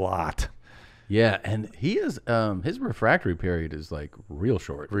 A lot. Yeah, and he is. His refractory period is like real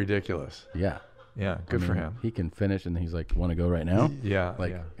short. Ridiculous. Yeah. Yeah. Good for him. He can finish, and he's like, "Want to go right now?" Yeah.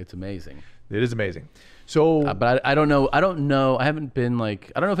 It's amazing. It is amazing. So, but I don't know. I haven't been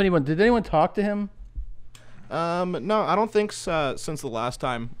like. I don't know if anyone did. Anyone talk to him? No, I don't think since the last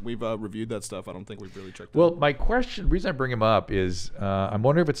time we've reviewed that stuff, I don't think we've really checked it. Well, my question, the reason I bring him up is I'm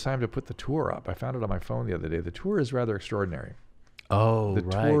wondering if it's time to put the tour up. I found it on my phone the other day. The tour is rather extraordinary. Oh, The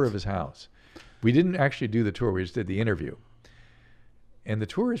tour of his house. We didn't actually do the tour. We just did the interview. And the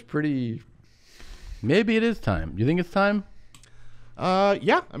tour is pretty... Maybe it is time. You think it's time?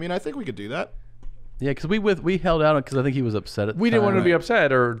 Yeah. I mean, I think we could do that. Yeah, because we held out because I think he was upset at the We didn't want time. to be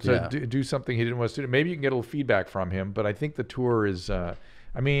upset or to Yeah. do something he didn't want us to do. Maybe you can get a little feedback from him, but I think the tour is... I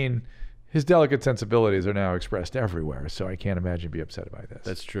mean, his delicate sensibilities are now expressed everywhere, so I can't imagine he'd be upset by this.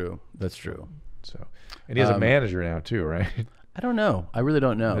 That's true. That's true. So, and he has a manager now too, right? I don't know. I really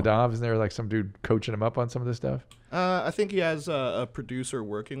don't know. Nadav, isn't there like some dude coaching him up on some of this stuff? I think he has a producer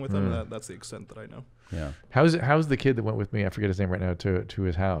working with him. That's the extent that I know. Yeah. How's the kid that went with me? I forget his name right now. To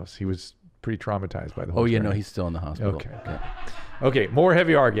his house, he was pretty traumatized by the whole. Oh yeah, journey. no, he's still in the hospital. Okay. Yeah. Okay, more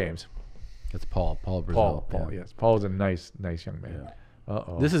heavy R games. That's Paul Brazil. Paul, yeah. yes, Paul is a nice young man. Yeah. Uh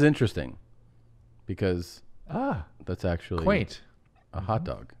oh. This is interesting because ah that's actually quaint. a hot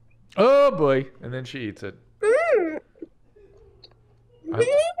dog. Oh boy, and then she eats it.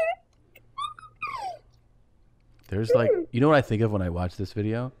 There's like, you know what I think of when I watch this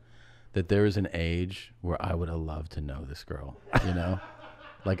video? That there is an age where I would have loved to know this girl, you know?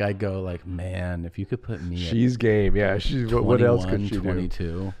 Like I go like, man, if you could put me She's game. Yeah, she's. at What else could 21, she do?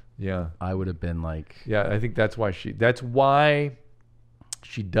 22, Yeah. I would have been like, Yeah, I think that's why she does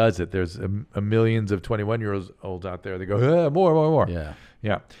it. There's a millions of 21-year-olds out there that go, more. yeah.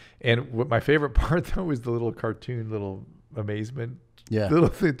 Yeah. And what my favorite part though is the little cartoon, little amazement. Yeah. Little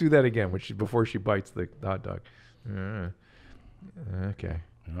thing, do that again before she bites the hot dog. Okay.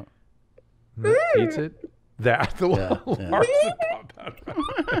 Yeah. Eats it. That the little yeah. hearts that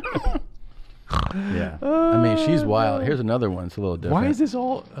pop out. Yeah. I mean, she's wild. Here's another one. It's a little different. Why is this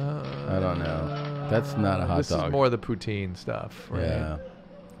all? I don't know. That's not a hot this dog. is more the poutine stuff, right? Yeah.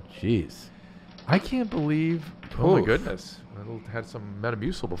 Jeez. I can't believe. Oh my Oof. goodness! I had some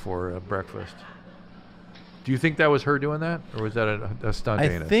Metamucil before breakfast. Do you think that was her doing that, or was that a stunt? I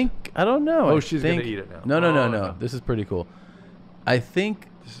anus? think, I don't know. Oh, I she's think, gonna eat it now. No, Oh, no. no. This is pretty cool. I think,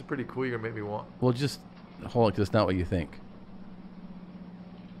 This is pretty cool. You're gonna make me want. well, just hold on, 'cause it's not what you think.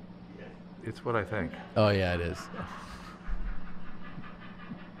 It's what I think. Oh, yeah, it is.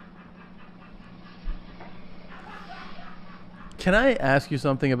 Can I ask you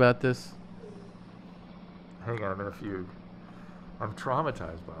something about this? Hang on, I'm in a fugue. I'm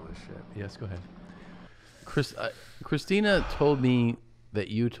traumatized by all this shit. Yes, go ahead. Christina told me that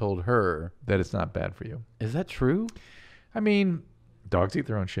you told her. That it's not bad for you. Is that true? I mean, dogs eat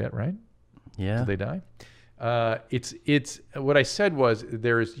their own shit, right? Yeah. Do they die? It's what I said was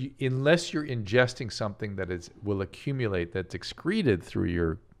unless you're ingesting something that will accumulate, that's excreted through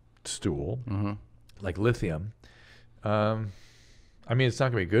your stool, like lithium. I mean, it's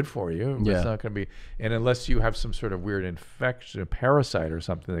not going to be good for you. Yeah. It's not going to be, and unless you have some sort of weird infection, a parasite or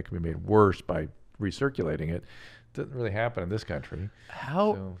something that can be made worse by recirculating it, doesn't really happen in this country.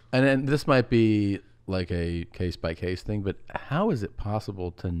 How? So- And then this might be like a case by case thing, but how is it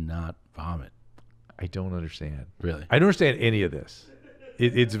possible to not vomit? I don't understand. Really? I don't understand any of this.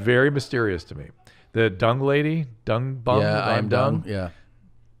 It's very mysterious to me. The dung lady, dung bum, Yeah, I'm dung. done. Yeah.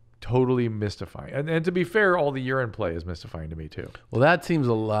 Totally mystifying. And to be fair, all the urine play is mystifying to me too. Well, that seems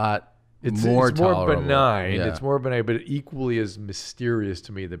a lot It's more more tolerable. benign. Yeah. It's more benign, but equally as mysterious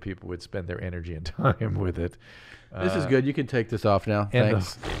to me that people would spend their energy and time with it. This is good. You can take this off now. and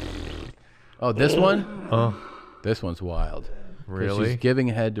Thanks. Oh, this one? Oh, This one's wild. 'Cause really? She's giving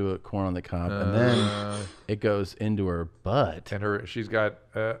head to a corn on the cob, and then it goes into her butt. And she's got.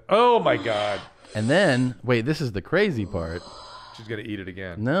 Oh my God! And then, wait, this is the crazy part. She's gonna eat it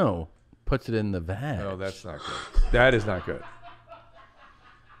again. No, puts it in the vag. No, that's not good. That is not good.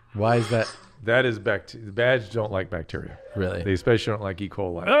 Why is that? That is bacteria. Badges don't like bacteria. Really? They especially don't like E.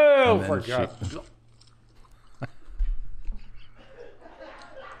 coli. Oh, And for then God.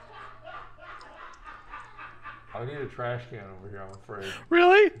 I need a trash can over here, I'm afraid.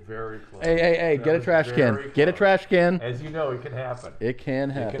 Really? Very close. Hey, That get a was trash can. very Get a close. trash can. As you know, it can happen. It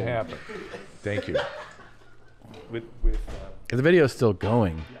can It happen. can happen. Thank you. With The video's still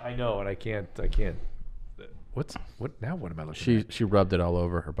going. I know, and I can't. What now? What am I looking at? She rubbed it all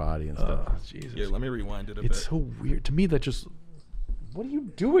over her body and stuff. Oh, Jesus. Yeah, let me rewind it a It's bit. so weird to me. That just. What are you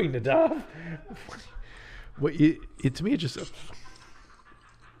doing, Nadav? What it to me? It just.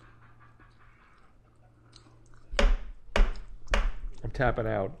 I'm tapping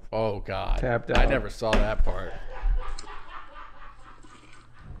out. Oh God! Tapped I out. never saw that part.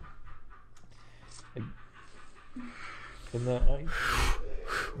 And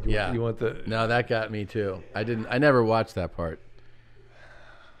Yeah. You want the? No, that got me too. I never watched that part.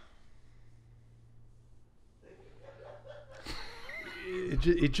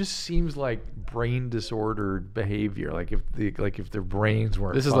 It just seems like brain disordered behavior. Like if their brains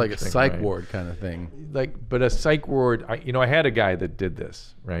weren't. This is like a functioning psych right. ward kind of thing. But a psych ward. I had a guy that did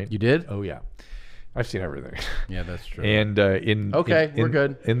this. Right. You did? Oh yeah. I've seen everything. Yeah, that's true. And we're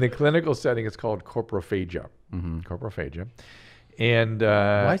good. In the clinical setting, it's called corporophagia. Corporophagia. And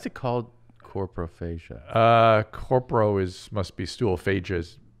why is it called corporophagia? Corporo must be stool. Phagia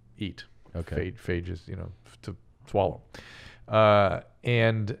is eat. Okay. Phage is to swallow.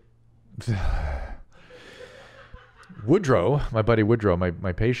 And Woodrow, my buddy Woodrow,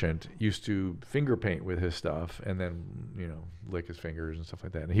 my patient, used to finger paint with his stuff and then, lick his fingers and stuff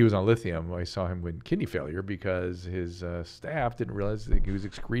like that. And he was on lithium. I saw him with kidney failure because his staff didn't realize that he was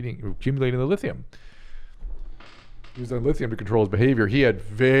accumulating the lithium. He was on lithium to control his behavior. He had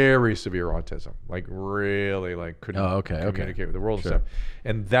very severe autism, like really, like couldn't communicate with the world and stuff.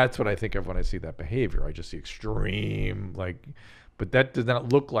 And that's what I think of when I see that behavior. I just see extreme, but that does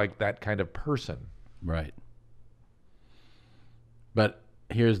not look like that kind of person. Right. But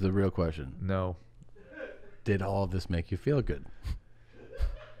here's the real question. No. Did all of this make you feel good?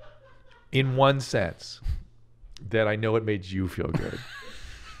 In one sense, that I know it made you feel good.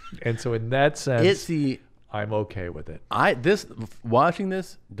 And so in that sense, I'm okay with it. Watching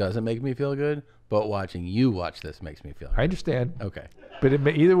this doesn't make me feel good, but watching you watch this makes me feel good. I understand. Okay. But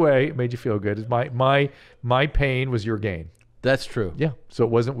either way, it made you feel good. My pain was your gain. That's true. Yeah. So it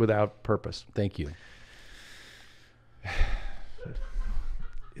wasn't without purpose. Thank you.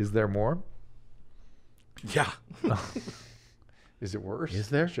 Is there more? Yeah. Is it worse? Is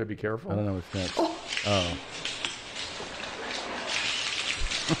there? Should I be careful? I don't know what's next. Oh.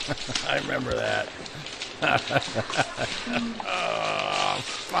 I remember that. Oh,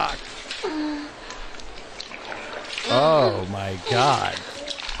 fuck. Oh, my God.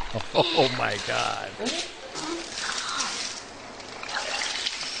 Oh, my God.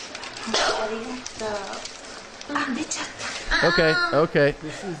 Okay.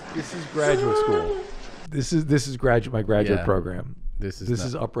 This is graduate school. This is my graduate program. This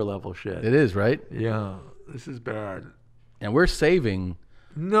is upper level shit. It is, right? Yeah. This is bad. And we're saving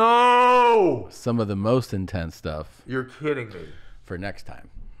some of the most intense stuff. You're kidding me. For next time.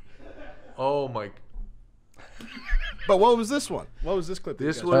 Oh my. But what was this one? What was this clip?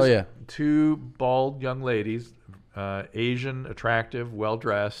 This was two bald young ladies, Asian, attractive, well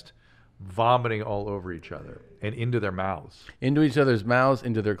dressed, vomiting all over each other and into their mouths. Into each other's mouths,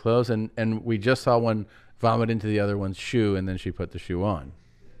 into their clothes, and we just saw one vomit into the other one's shoe, and then she put the shoe on.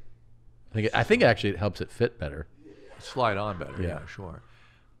 I think actually it helps it fit better. Slide on better. Yeah, sure.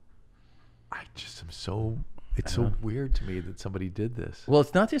 I just am so. It's so weird to me that somebody did this. Well,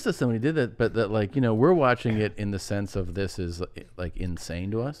 it's not just that somebody did that, but that we're watching it in the sense of this is like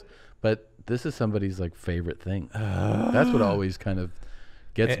insane to us, but this is somebody's favorite thing. That's what always kind of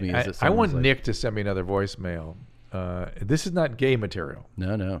gets me. Is that I want Nick to send me another voicemail. This is not gay material.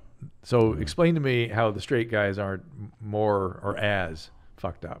 No. So explain to me how the straight guys aren't more or as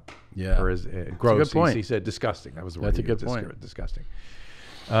fucked up. Yeah. Or as gross. That's a good point. He said disgusting. That was the word. That's a good point. Disgusting.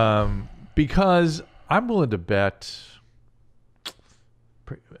 Because I'm willing to bet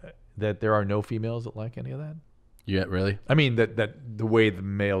that there are no females that like any of that. Yeah, really? I mean that the way the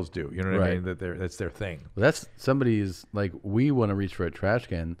males do. You know what I mean? Right. That's their thing. Well, that's somebody's we want to reach for a trash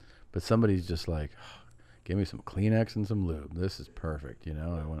can, but somebody's just like, give me some Kleenex and some lube. This is perfect. I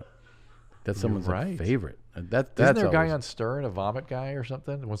want. That's someone's favorite. That's Isn't there a always, guy on Stern, a vomit guy or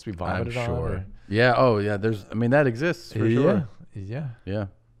something that wants to be vomited I'm sure. on? Yeah. Oh, yeah. That exists for sure. Yeah. Yeah.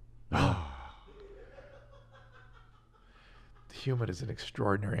 The human is an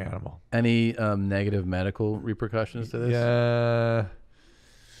extraordinary animal. Any negative medical repercussions to this? Yeah.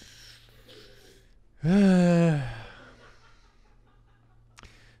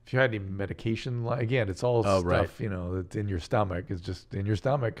 If you had any medication, again, it's all stuff that's in your stomach. It's just in your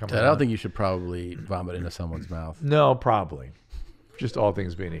stomach coming out. I don't think you should probably vomit into someone's mouth. No, probably. Just all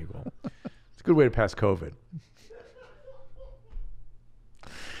things being equal. It's a good way to pass COVID.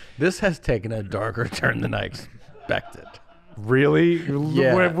 This has taken a darker turn than I expected. Really?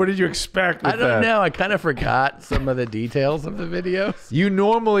 Yeah. What did you expect with I don't that? know. I kind of forgot some of the details of the videos. You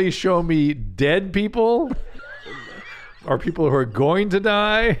normally show me dead people or people who are going to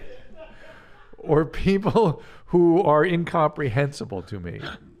die or people who are incomprehensible to me.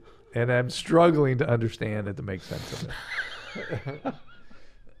 And I'm struggling to understand and to make sense of it.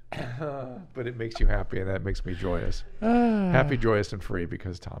 But it makes you happy, and that makes me joyous. Happy, joyous, and free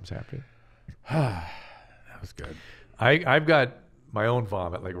because Tom's happy. That was good. I've got my own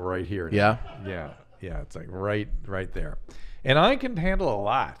vomit like right here. Yeah. Yeah. It's like right there, and I can handle a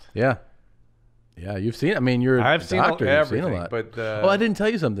lot. Yeah. Yeah, you've seen. I mean, you're I've a seen doctor. everything, you've seen a lot. but oh, I didn't tell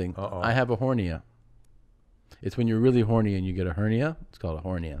you something. Uh-oh. I have a hornia. It's when you're really horny and you get a hernia. It's called a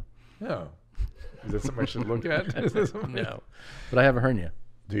hornia. No. Is that something I should look at? No. But I have a hernia.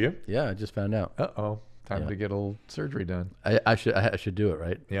 Do you? Yeah, I just found out. Uh-oh. Time to get a little surgery done. I should do it,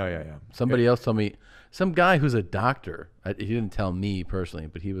 right? Yeah. Somebody else told me, some guy who's a doctor. He didn't tell me personally,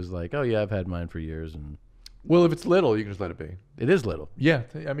 but he was like, "Oh yeah, I've had mine for years." And well, if it's little, you can just let it be. It is little. Yeah,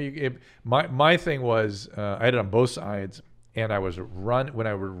 I mean, my thing was I had it on both sides, and when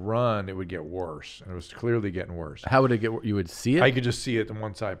I would run, it would get worse, and it was clearly getting worse. How would it get? You would see it. I could just see it on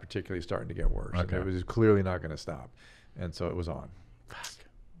one side, particularly starting to get worse. Okay. And it was clearly not going to stop, and so it was on.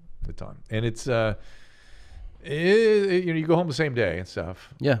 It's on, and it's you go home the same day and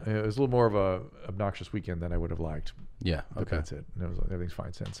stuff. Yeah, it was a little more of a obnoxious weekend than I would have liked. Yeah, but okay, that's it. Everything's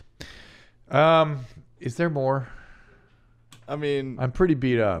fine since. Is there more? I mean, I'm pretty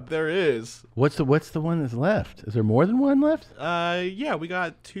beat up. There is. What's the one that's left? Is there more than one left? Yeah, we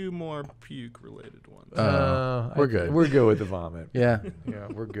got 2 more puke related ones. We're good. We're good with the vomit. Yeah. Yeah,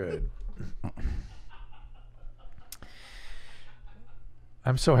 we're good.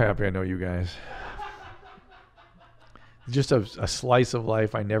 I'm so happy I know you guys. Just a slice of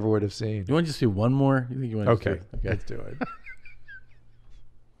life I never would have seen. You want to just do one more? You think you want to okay, let's do it.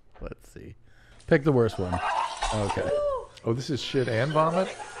 Let's see. Pick the worst one. Okay. Oh, this is shit and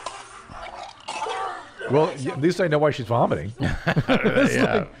vomit? Well, at least I know why she's vomiting.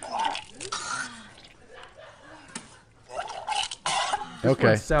 Yeah. This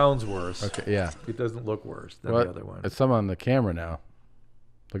one sounds worse. Okay, yeah. It doesn't look worse than the other one. It's some on the camera now.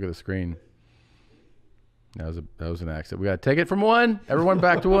 Look at the screen. That was an accident. We got to take it from 1. Everyone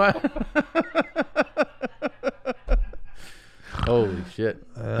back to 1. Holy shit.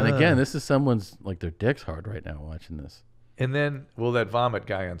 And again, this is someone's, like, their dick's hard right now watching this. And then, well, that vomit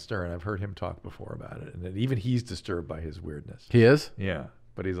guy on Stern, I've heard him talk before about it. And even he's disturbed by his weirdness. He is? Yeah.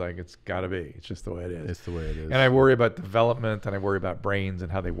 But he's like, it's got to be. It's just the way it is. It's the way it is. And I worry about development, and I worry about brains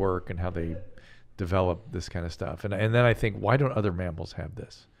and how they work and how they develop this kind of stuff. And then I think, why don't other mammals have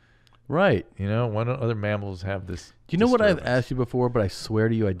this? Right. You know, why don't other mammals have this? Do you know what I've asked you before, but I swear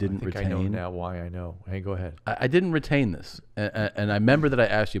to you I didn't retain? I know now why I know. Hey, go ahead. I didn't retain this. And I remember that I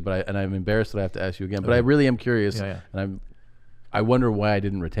asked you, but I'm embarrassed that I have to ask you again. But I really am curious, and I wonder why I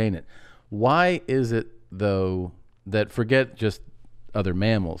didn't retain it. Why is it, though, that forget just other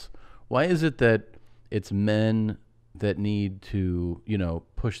mammals, why is it that it's men that need to,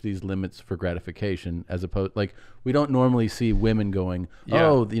 push these limits for gratification, as opposed, like, we don't normally see women going,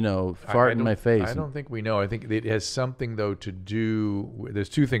 fart in my face. I don't think we know. I think it has something, though, to do. There's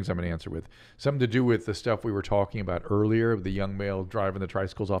 2 things I'm going to answer with. Something to do with the stuff we were talking about earlier, the young male driving the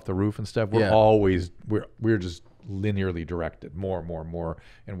tricycles off the roof and stuff. We're just linearly directed, more,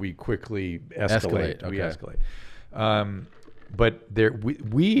 and we quickly escalate. We escalate. But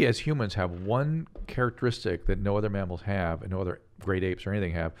we as humans have one characteristic that no other mammals have, and no other great apes or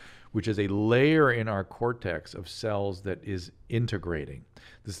anything have, which is a layer in our cortex of cells that is integrating.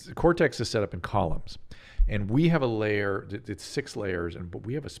 The cortex is set up in columns, and we have a layer. It's 6 layers, but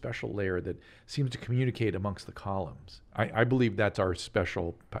we have a special layer that seems to communicate amongst the columns. I believe that's our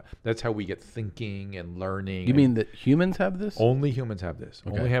special. That's how we get thinking and learning. You mean that humans have this? Only humans have this.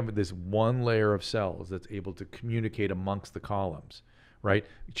 Okay. Only have this one layer of cells that's able to communicate amongst the columns, right?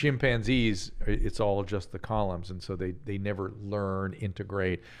 Chimpanzees, it's all just the columns, and so they never learn,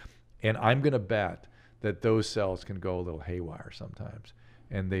 integrate. And I'm going to bet that those cells can go a little haywire sometimes.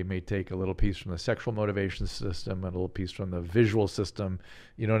 And they may take a little piece from the sexual motivation system and a little piece from the visual system,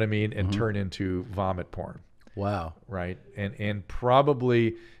 you know what I mean, and turn into vomit porn. Wow. Right. And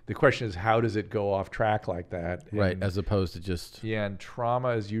probably the question is, how does it go off track like that? Right. And, as opposed to just. Yeah. And trauma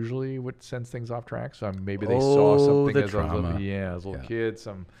is usually what sends things off track. So maybe they saw something as a little kid,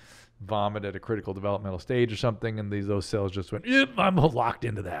 some vomit at a critical developmental stage or something. And those cells just went, I'm locked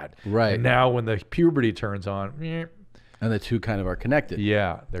into that. Right. And now when the puberty turns on, and the 2 kind of are connected.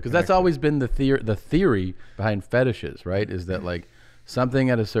 Yeah. Because that's always been the theory behind fetishes, right? Is that, like, something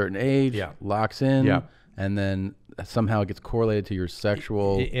at a certain age locks in, and then somehow it gets correlated to your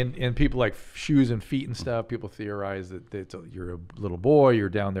sexual. And people like shoes and feet and stuff, people theorize that you're a little boy, you're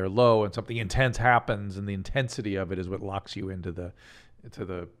down there low, and something intense happens, and the intensity of it is what locks you into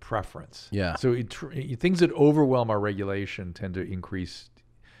the preference. Yeah. So things that overwhelm our regulation tend to increase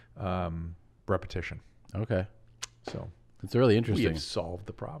repetition. Okay. So it's really interesting. We have solved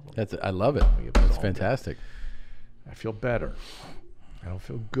the problem. I love it. That's fantastic. I feel better. I don't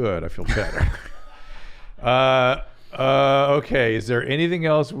feel good. I feel better. Okay. Is there anything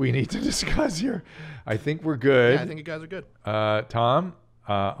else we need to discuss here? I think we're good. Yeah, I think you guys are good. Tom,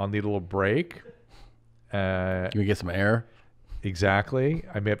 I'll need a little break. Can we get some air? Exactly.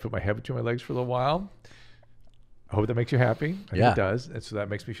 I may have to put my head between my legs for a little while. I hope that makes you happy. I think it does. And so that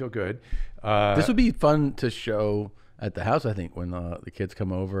makes me feel good. This would be fun to show at the house, I think, when the kids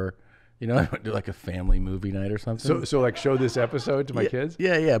come over. You know, do like a family movie night or something. So like show this episode to my kids?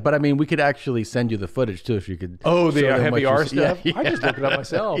 Yeah. But I mean, we could actually send you the footage too if you could. Oh, the show them heavy what R you see. stuff? Yeah. I just look it up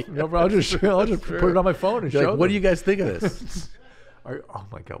myself. No, I'll just put it on my phone and You're show like, what do them. you guys think of this? Oh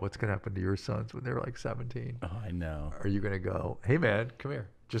my God, what's going to happen to your sons when they're like 17? Oh, I know. Are you going to go, hey man, come here,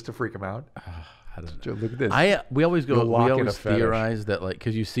 just to freak them out? I don't know. Look at this. We always go. You'll lock We in always a fetish. theorize that, like,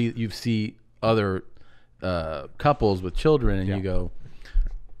 because you see other couples with children, and you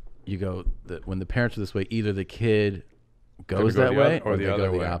go that when the parents are this way, either the kid goes go that the way other- or the they other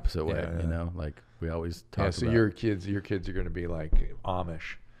go way. the opposite way. Yeah. You know, like we always talk about. So your kids are going to be like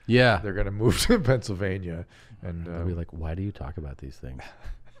Amish. Yeah, They're going to move to Pennsylvania, and they'll be like, "Why do you talk about these things?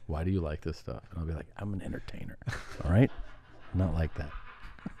 Why do you like this stuff?" And I'll be like, "I'm an entertainer. All right, I'm not like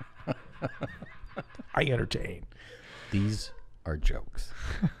that. I entertain. These are jokes."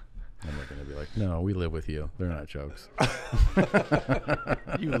 And they're going to be like, "No, we live with you. They're not jokes."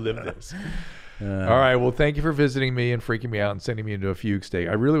 You live this. All right. Well, thank you for visiting me and freaking me out and sending me into a fugue state.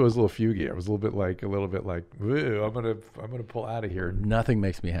 I really was a little fugey. I was a little bit like, "Woo, I'm gonna pull out of here." Nothing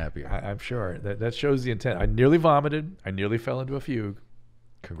makes me happier. I'm sure that shows the intent. I nearly vomited. I nearly fell into a fugue.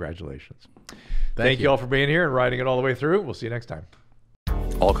 Congratulations. Thank you all for being here and riding it all the way through. We'll see you next time.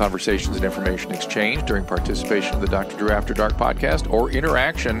 All conversations and information exchanged during participation of the Dr. Drew After Dark podcast or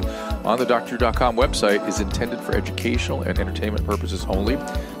interaction on the drdrew.com website is intended for educational and entertainment purposes only.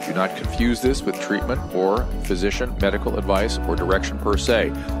 Do not confuse this with treatment or physician medical advice or direction per se.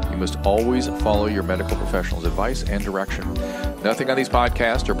 You must always follow your medical professional's advice and direction. Nothing on these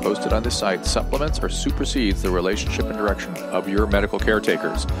podcasts or posted on this site supplements or supersedes the relationship and direction of your medical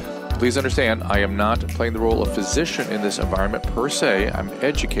caretakers. Please understand, I am not playing the role of physician in this environment per se. I'm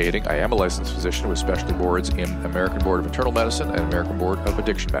educating. I am a licensed physician with specialty boards in American Board of Internal Medicine and American Board of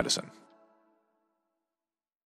Addiction Medicine.